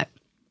 then what?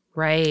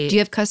 Right. Do you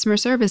have customer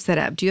service set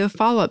up? Do you have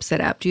follow-up set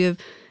up? Do you have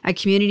a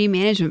community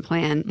management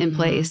plan in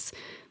place?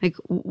 Like,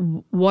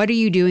 what are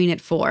you doing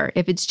it for?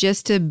 If it's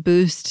just to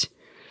boost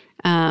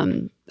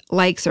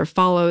likes or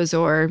follows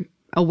or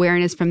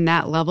awareness from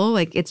that level,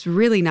 like, it's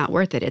really not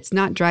worth it. It's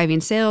not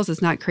driving sales.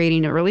 It's not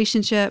creating a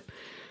relationship.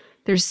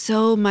 There's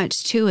so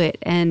much to it.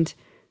 And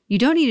you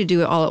don't need to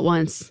do it all at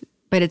once,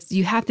 but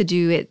you have to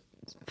do it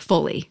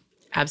fully.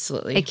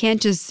 Absolutely. It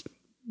can't just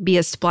be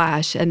a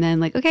splash and then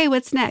like, okay,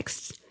 what's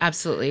next?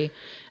 Absolutely.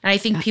 And I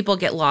think people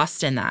get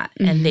lost in that,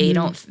 and they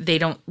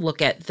don't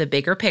look at the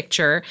bigger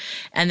picture,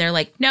 and they're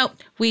like, nope,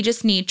 we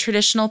just need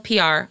traditional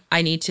PR.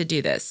 I need to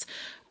do this.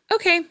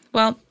 Okay,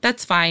 well,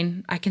 that's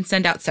fine. I can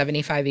send out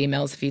 75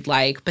 emails if you'd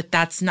like, but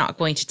that's not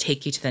going to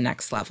take you to the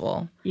next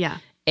level. Yeah.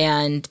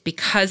 And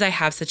because I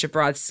have such a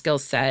broad skill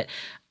set,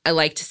 I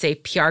like to say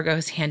PR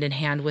goes hand in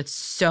hand with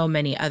so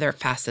many other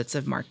facets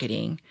of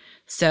marketing.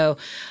 So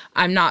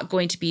I'm not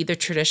going to be the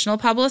traditional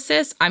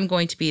publicist. I'm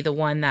going to be the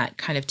one that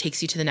kind of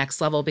takes you to the next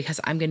level,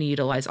 because I'm going to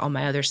utilize all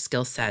my other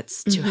skill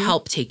sets to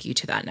help take you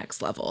to that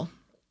next level.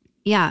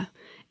 Yeah.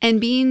 And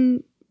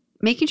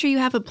making sure you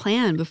have a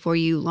plan before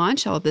you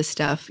launch all this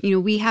stuff. You know,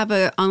 we have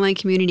an online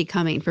community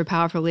coming for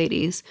Powerful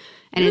Ladies,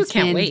 and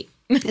can't wait.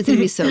 It's going to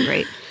be so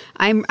great.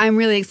 I'm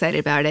really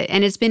excited about it.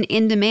 And it's been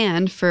in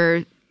demand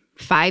for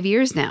 5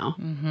 years now,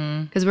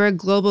 because we're a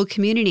global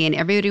community and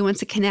everybody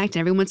wants to connect and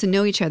everyone wants to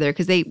know each other,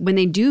 because when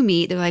they do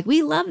meet, they're like,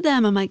 we love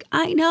them. I'm like,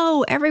 I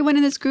know, everyone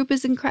in this group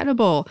is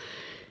incredible.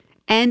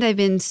 And I've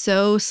been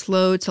so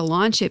slow to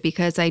launch it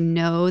because I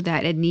know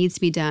that it needs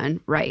to be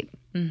done right.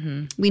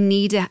 We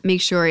need to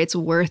make sure it's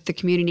worth the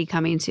community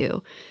coming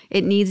to.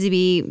 It needs to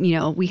be,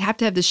 we have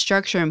to have the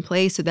structure in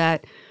place so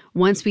that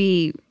once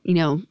we,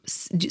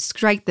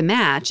 strike the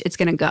match, it's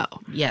going to go.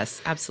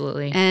 Yes,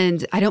 absolutely.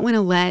 And I don't want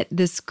to let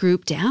this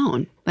group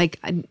down. Like,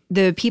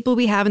 the people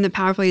we have in the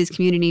Powerful Ladies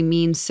community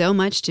mean so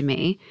much to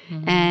me.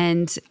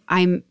 And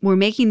we're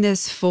making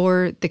this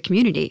for the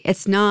community.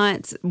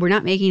 We're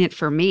not making it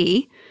for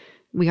me.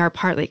 We are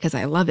partly because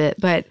I love it,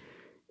 but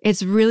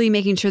it's really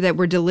making sure that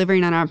we're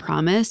delivering on our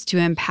promise to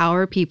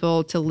empower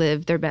people to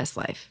live their best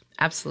life.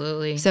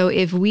 Absolutely. So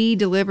if we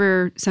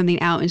deliver something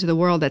out into the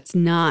world that's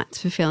not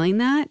fulfilling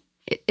that,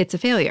 it's a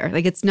failure.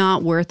 Like, it's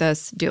not worth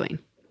us doing.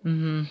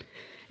 And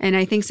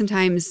I think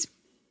sometimes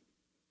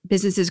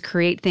businesses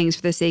create things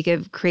for the sake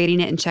of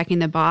creating it and checking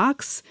the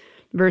box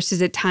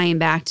versus it tying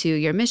back to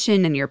your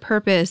mission and your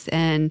purpose.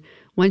 And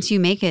once you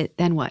make it,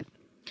 then what?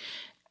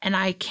 And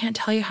I can't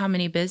tell you how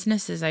many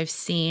businesses I've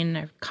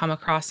come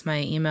across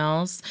my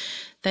emails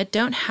that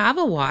don't have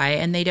a why,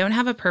 and they don't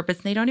have a purpose,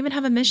 and they don't even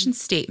have a mission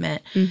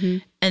statement. Mm-hmm.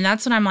 And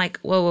that's when I'm like,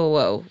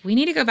 whoa. We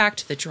need to go back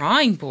to the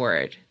drawing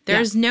board.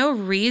 There's no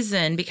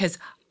reason, because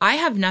I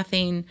have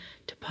nothing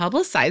to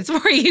publicize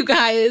for you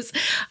guys.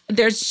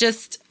 There's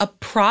just a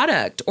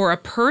product or a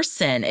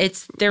person.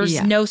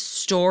 There's no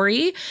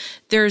story.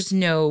 There's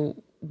no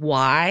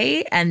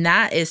why. And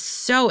that is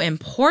so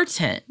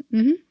important.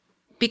 Mm-hmm.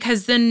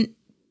 Because then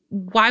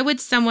why would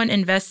someone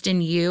invest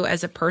in you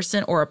as a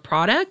person or a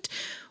product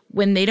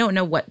when they don't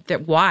know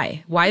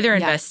why they're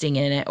investing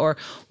in it, or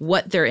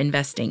what they're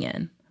investing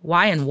in?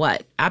 Why and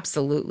what?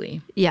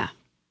 Absolutely. Yeah.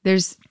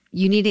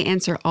 You need to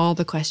answer all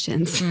the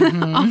questions.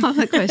 Mm-hmm. All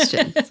the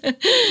questions.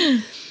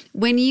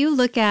 When you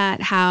look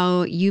at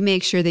how you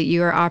make sure that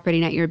you are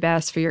operating at your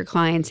best for your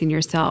clients and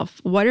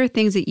yourself, what are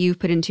things that you've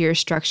put into your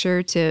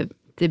structure to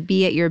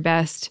be at your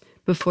best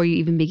before you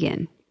even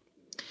begin?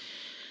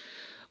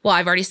 Well,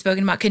 I've already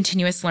spoken about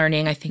continuous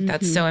learning. I think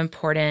that's so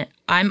important.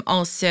 I'm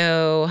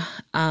also,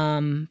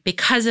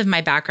 because of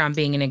my background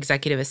being an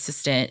executive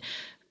assistant,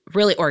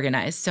 really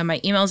organized. So my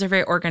emails are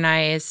very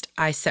organized.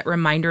 I set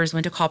reminders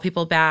when to call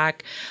people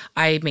back.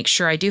 I make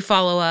sure I do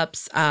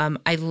follow-ups.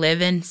 I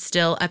live in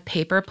still a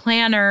paper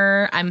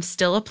planner. I'm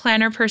still a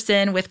planner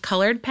person with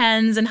colored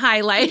pens and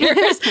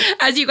highlighters.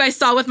 As you guys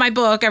saw with my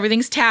book,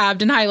 everything's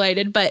tabbed and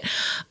highlighted. But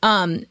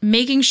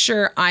making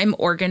sure I'm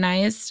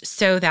organized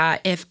so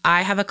that if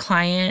I have a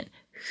client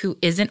who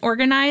isn't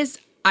organized,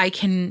 I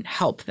can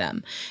help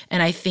them.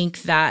 And I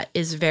think that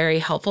is very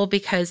helpful,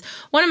 because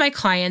one of my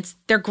clients,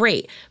 they're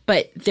great,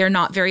 but they're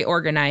not very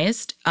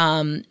organized.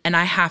 And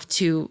I have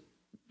to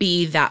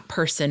be that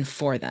person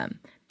for them,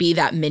 be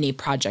that mini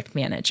project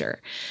manager.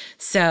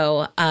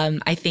 So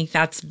I think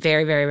that's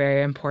very, very,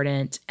 very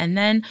important. And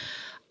then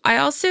I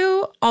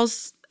also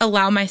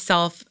allow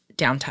myself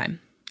downtime.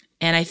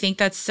 And I think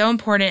that's so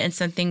important, and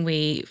something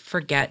we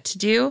forget to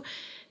do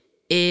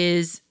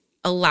is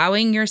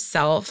allowing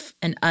yourself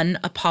an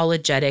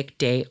unapologetic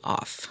day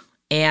off.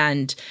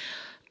 And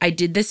I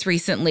did this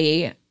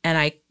recently, and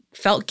I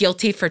felt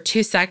guilty for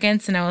 2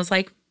 seconds, and I was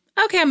like,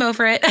 okay, I'm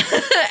over it.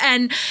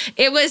 And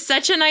it was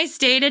such a nice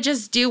day to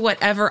just do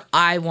whatever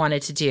I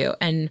wanted to do.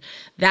 And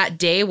that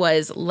day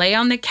was lay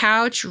on the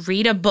couch,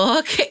 read a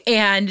book,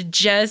 and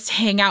just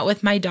hang out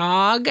with my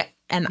dog.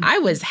 And I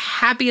was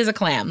happy as a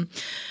clam.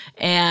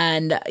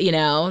 And,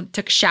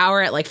 took a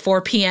shower at like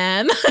 4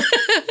 p.m.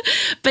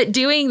 But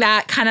doing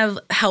that kind of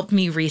helped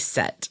me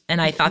reset.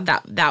 And I thought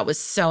that was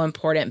so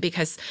important,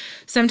 because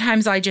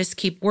sometimes I just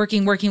keep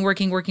working.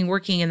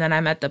 And then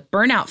I'm at the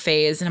burnout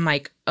phase, and I'm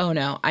like, oh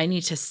no, I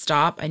need to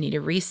stop. I need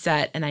to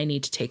reset, and I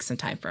need to take some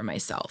time for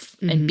myself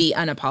and be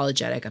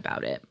unapologetic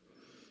about it.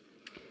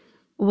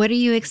 What are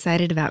you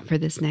excited about for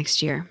this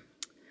next year?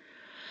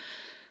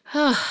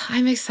 Oh,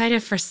 I'm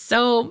excited for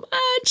so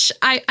much.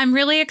 I'm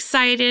really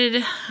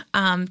excited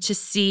to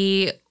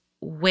see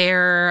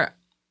where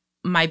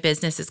my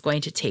business is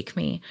going to take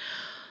me.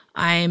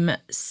 I'm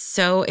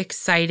so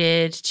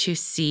excited to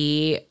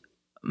see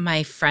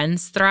my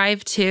friends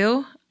thrive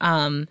too.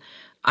 I'm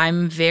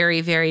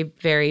very, very,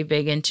 very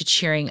big into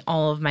cheering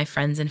all of my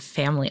friends and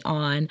family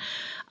on.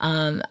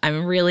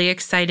 I'm really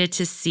excited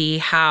to see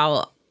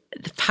how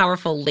the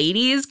Powerful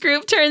Ladies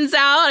group turns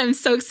out. I'm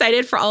so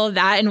excited for all of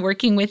that and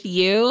working with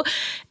you.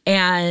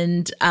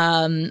 And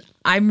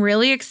I'm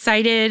really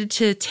excited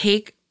to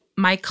take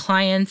my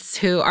clients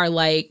who are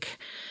like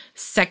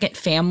second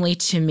family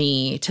to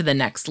me to the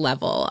next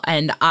level.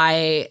 And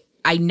I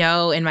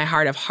know in my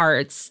heart of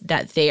hearts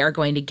that they are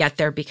going to get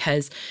there,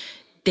 because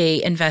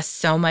they invest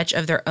so much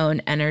of their own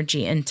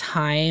energy and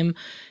time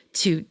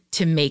to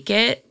make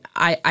it.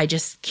 I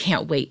just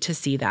can't wait to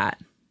see that.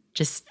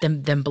 Just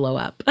them blow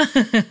up.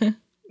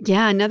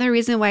 Yeah, another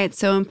reason why it's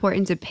so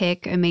important to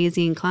pick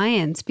amazing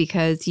clients,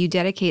 because you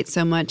dedicate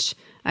so much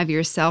of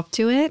yourself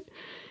to it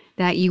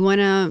that you want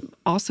to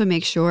also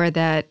make sure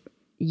that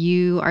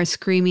you are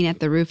screaming at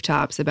the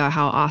rooftops about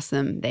how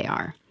awesome they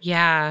are.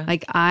 Yeah.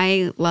 Like,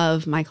 I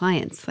love my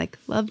clients,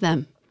 love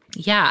them.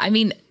 Yeah. I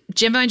mean,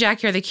 Jimbo and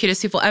Jackie are the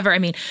cutest people ever. I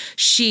mean,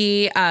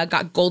 she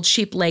got gold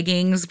sheep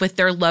leggings with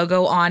their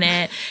logo on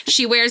it.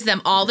 She wears them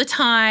all the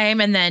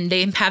time. And then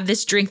they have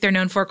this drink they're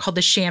known for called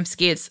the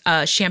Shamsky. It's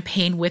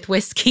champagne with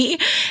whiskey.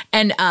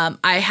 And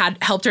I had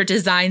helped her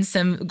design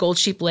some gold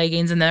sheep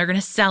leggings, and they're going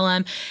to sell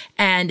them.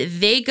 And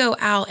they go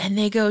out and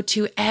they go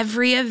to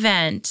every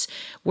event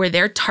where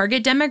their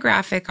target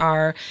demographic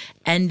are,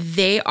 and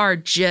they are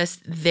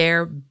just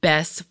their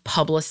best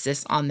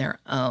publicists on their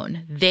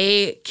own.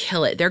 They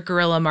kill it. Their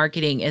guerrilla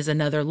marketing is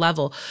another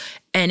level.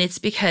 And it's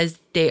because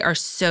they are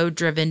so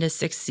driven to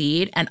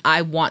succeed. And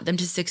I want them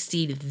to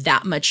succeed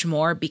that much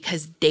more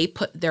because they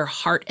put their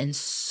heart and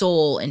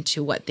soul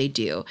into what they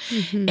do.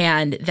 Mm-hmm.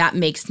 And that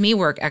makes me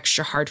work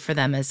extra hard for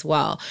them as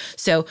well.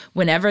 So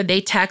whenever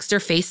they text or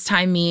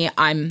FaceTime me,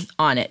 I'm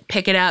on it.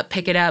 Pick it up.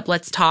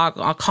 Let's talk.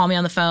 I'll call me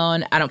on the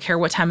phone. I don't care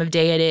what time of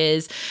day it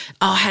is.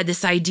 Oh, I had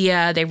this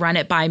idea. They run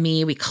it by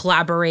me. We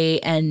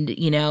collaborate. And,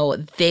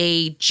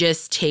 they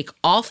just take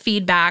all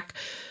feedback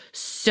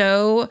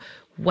so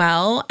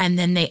well, and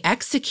then they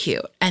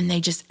execute, and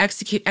they just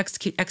execute.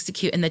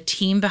 And the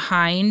team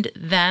behind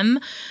them,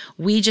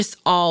 we just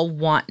all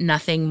want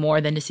nothing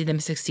more than to see them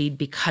succeed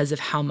because of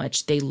how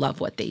much they love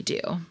what they do.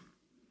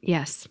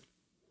 Yes.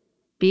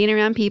 Being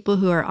around people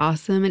who are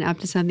awesome and up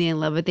to something and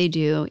love what they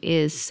do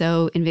is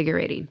so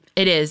invigorating.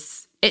 It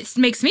is. It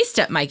makes me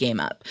step my game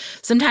up.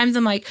 Sometimes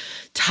I'm like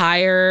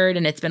tired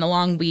and it's been a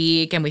long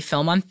week and we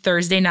film on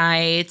Thursday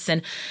nights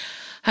and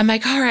I'm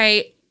like, all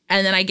right.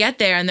 And then I get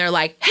there and they're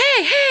like,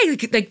 hey,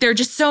 like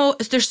there's so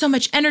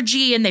much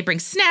energy and they bring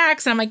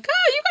snacks. And I'm like,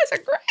 oh, you guys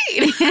are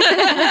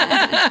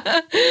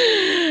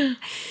great.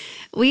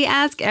 We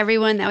ask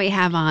everyone that we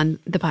have on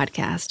the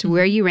podcast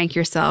where you rank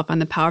yourself on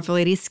the Powerful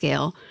Ladies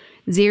scale,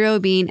 0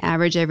 being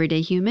average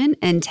everyday human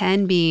and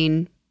 10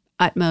 being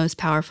utmost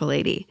powerful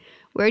lady.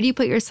 Where do you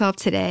put yourself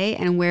today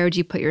and where would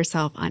you put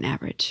yourself on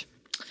average?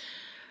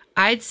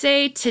 I'd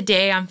say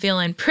today I'm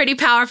feeling pretty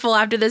powerful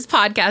after this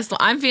podcast.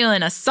 I'm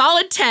feeling a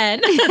solid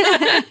 10.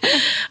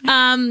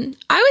 I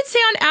would say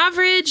on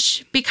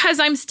average,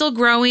 because I'm still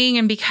growing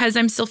and because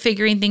I'm still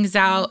figuring things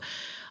out,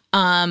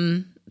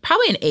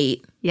 probably an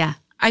 8. Yeah.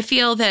 I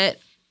feel that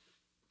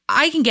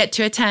I can get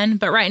to a 10,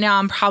 but right now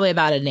I'm probably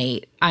about an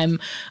 8. I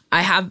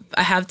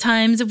have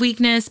times of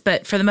weakness,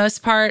 but for the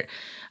most part,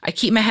 I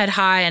keep my head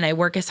high and I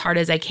work as hard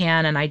as I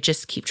can and I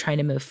just keep trying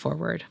to move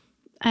forward.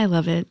 I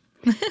love it.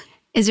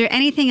 Is there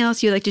anything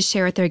else you'd like to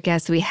share with our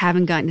guests that we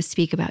haven't gotten to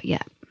speak about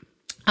yet?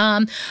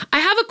 I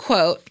have a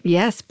quote.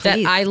 Yes,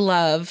 please. That I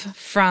love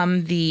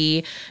from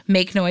the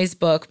Make Noise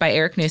book by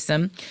Eric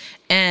Newsom.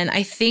 And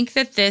I think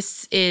that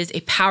this is a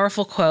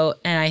powerful quote.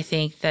 And I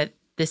think that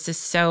this is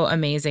so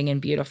amazing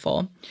and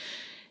beautiful.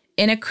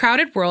 In a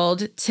crowded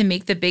world, to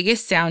make the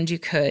biggest sound you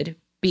could,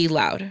 be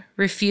loud.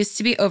 Refuse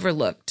to be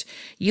overlooked.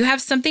 You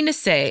have something to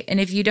say. And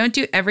if you don't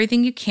do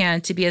everything you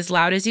can to be as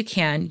loud as you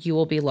can, you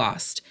will be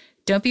lost.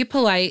 Don't be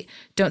polite.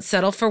 Don't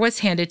settle for what's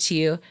handed to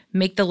you.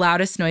 Make the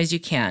loudest noise you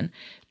can.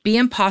 Be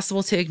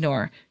impossible to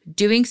ignore.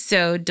 Doing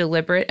so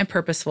deliberate and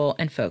purposeful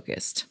and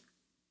focused.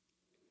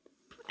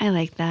 I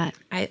like that.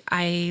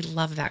 I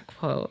love that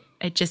quote.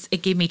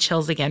 It gave me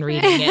chills again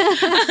reading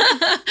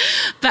it.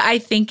 But I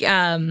think,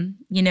 go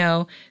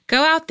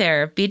out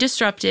there, be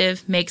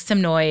disruptive, make some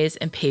noise,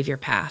 and pave your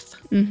path.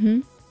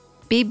 Mm-hmm.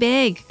 Be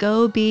big.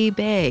 Go be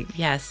big.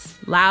 Yes.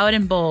 Loud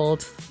and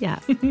bold. Yeah.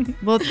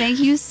 Well, thank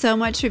you so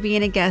much for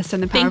being a guest on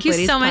the Powerful Ladies podcast.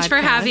 Thank you so much for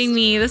having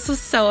me. This was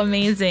so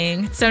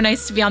amazing. It's so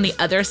nice to be on the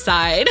other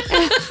side.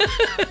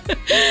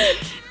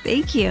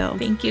 Thank you.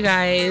 Thank you,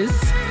 guys.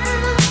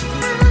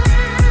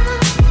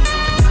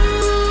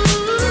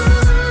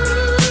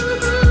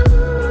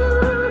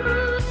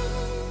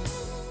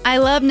 I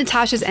love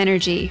Natasha's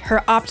energy,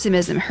 her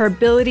optimism, her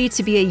ability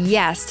to be a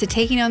yes to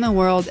taking on the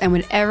world and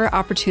whatever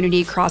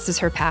opportunity crosses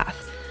her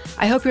path.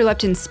 I hope you're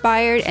left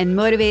inspired and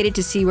motivated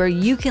to see where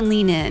you can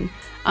lean in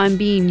on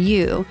being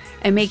you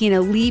and making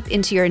a leap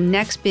into your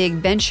next big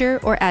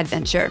venture or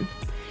adventure.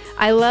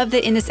 I love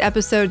that in this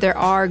episode, there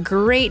are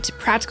great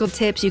practical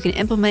tips you can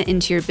implement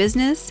into your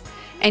business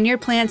and your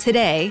plan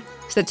today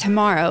so that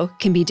tomorrow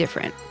can be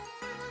different.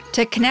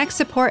 To connect,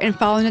 support, and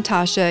follow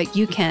Natasha,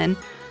 you can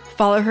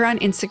follow her on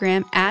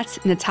Instagram at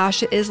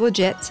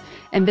NatashaIsLegit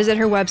and visit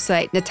her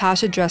website,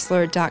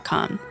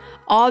 natashadressler.com.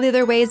 All the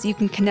other ways you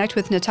can connect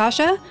with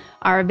Natasha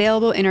are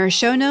available in our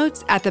show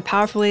notes at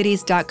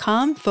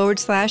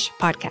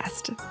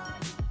thepowerfulladies.com/podcast.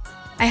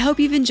 I hope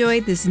you've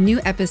enjoyed this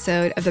new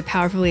episode of the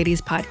Powerful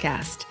Ladies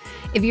podcast.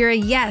 If you're a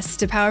yes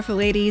to Powerful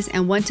Ladies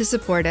and want to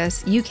support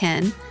us, you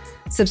can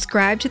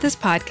subscribe to this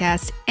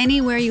podcast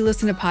anywhere you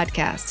listen to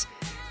podcasts.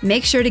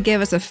 Make sure to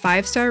give us a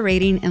 5-star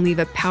rating and leave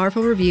a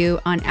powerful review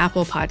on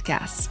Apple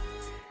Podcasts.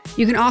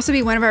 You can also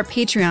be one of our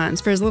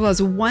Patreons for as little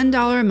as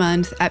 $1 a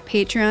month at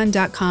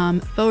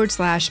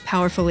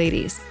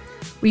patreon.com/powerfulladies,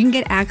 where you can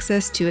get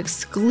access to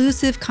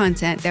exclusive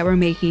content that we're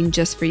making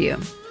just for you.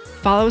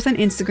 Follow us on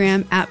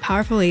Instagram at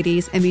Powerful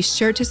Ladies and be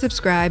sure to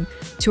subscribe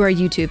to our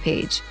YouTube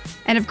page.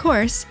 And of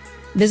course,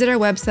 visit our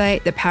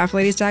website,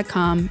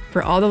 thepowerfulladies.com,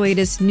 for all the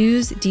latest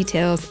news,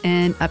 details,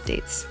 and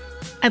updates.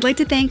 I'd like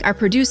to thank our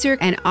producer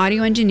and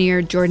audio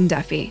engineer, Jordan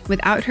Duffy.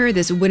 Without her,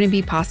 this wouldn't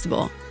be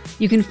possible.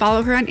 You can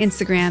follow her on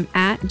Instagram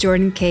at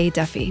Jordan K.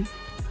 Duffy.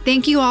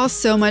 Thank you all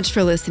so much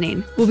for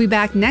listening. We'll be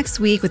back next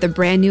week with a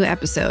brand new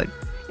episode.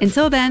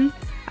 Until then,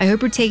 I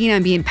hope you're taking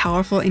on being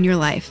powerful in your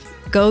life.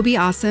 Go be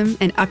awesome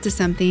and up to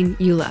something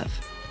you love.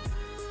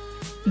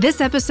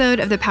 This episode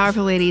of The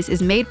Powerful Ladies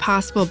is made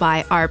possible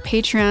by our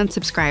Patreon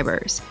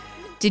subscribers.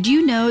 Did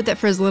you know that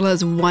for as little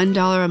as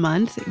 $1 a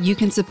month, you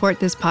can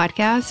support this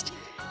podcast?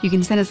 You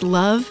can send us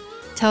love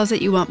tell us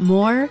that you want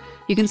more,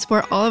 you can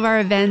support all of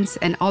our events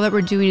and all that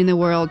we're doing in the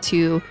world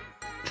to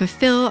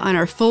fulfill on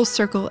our full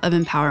circle of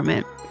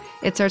empowerment.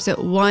 It starts at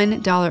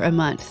 $1 a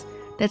month.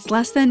 That's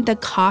less than the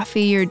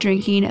coffee you're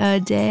drinking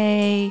a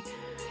day.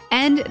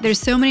 And there's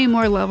so many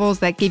more levels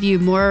that give you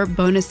more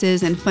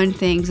bonuses and fun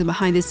things and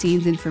behind the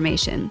scenes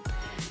information.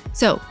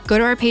 So go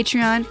to our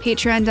Patreon,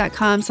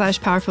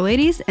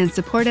 patreon.com/powerfulladies, and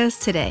support us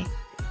today.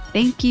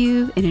 Thank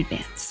you in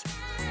advance.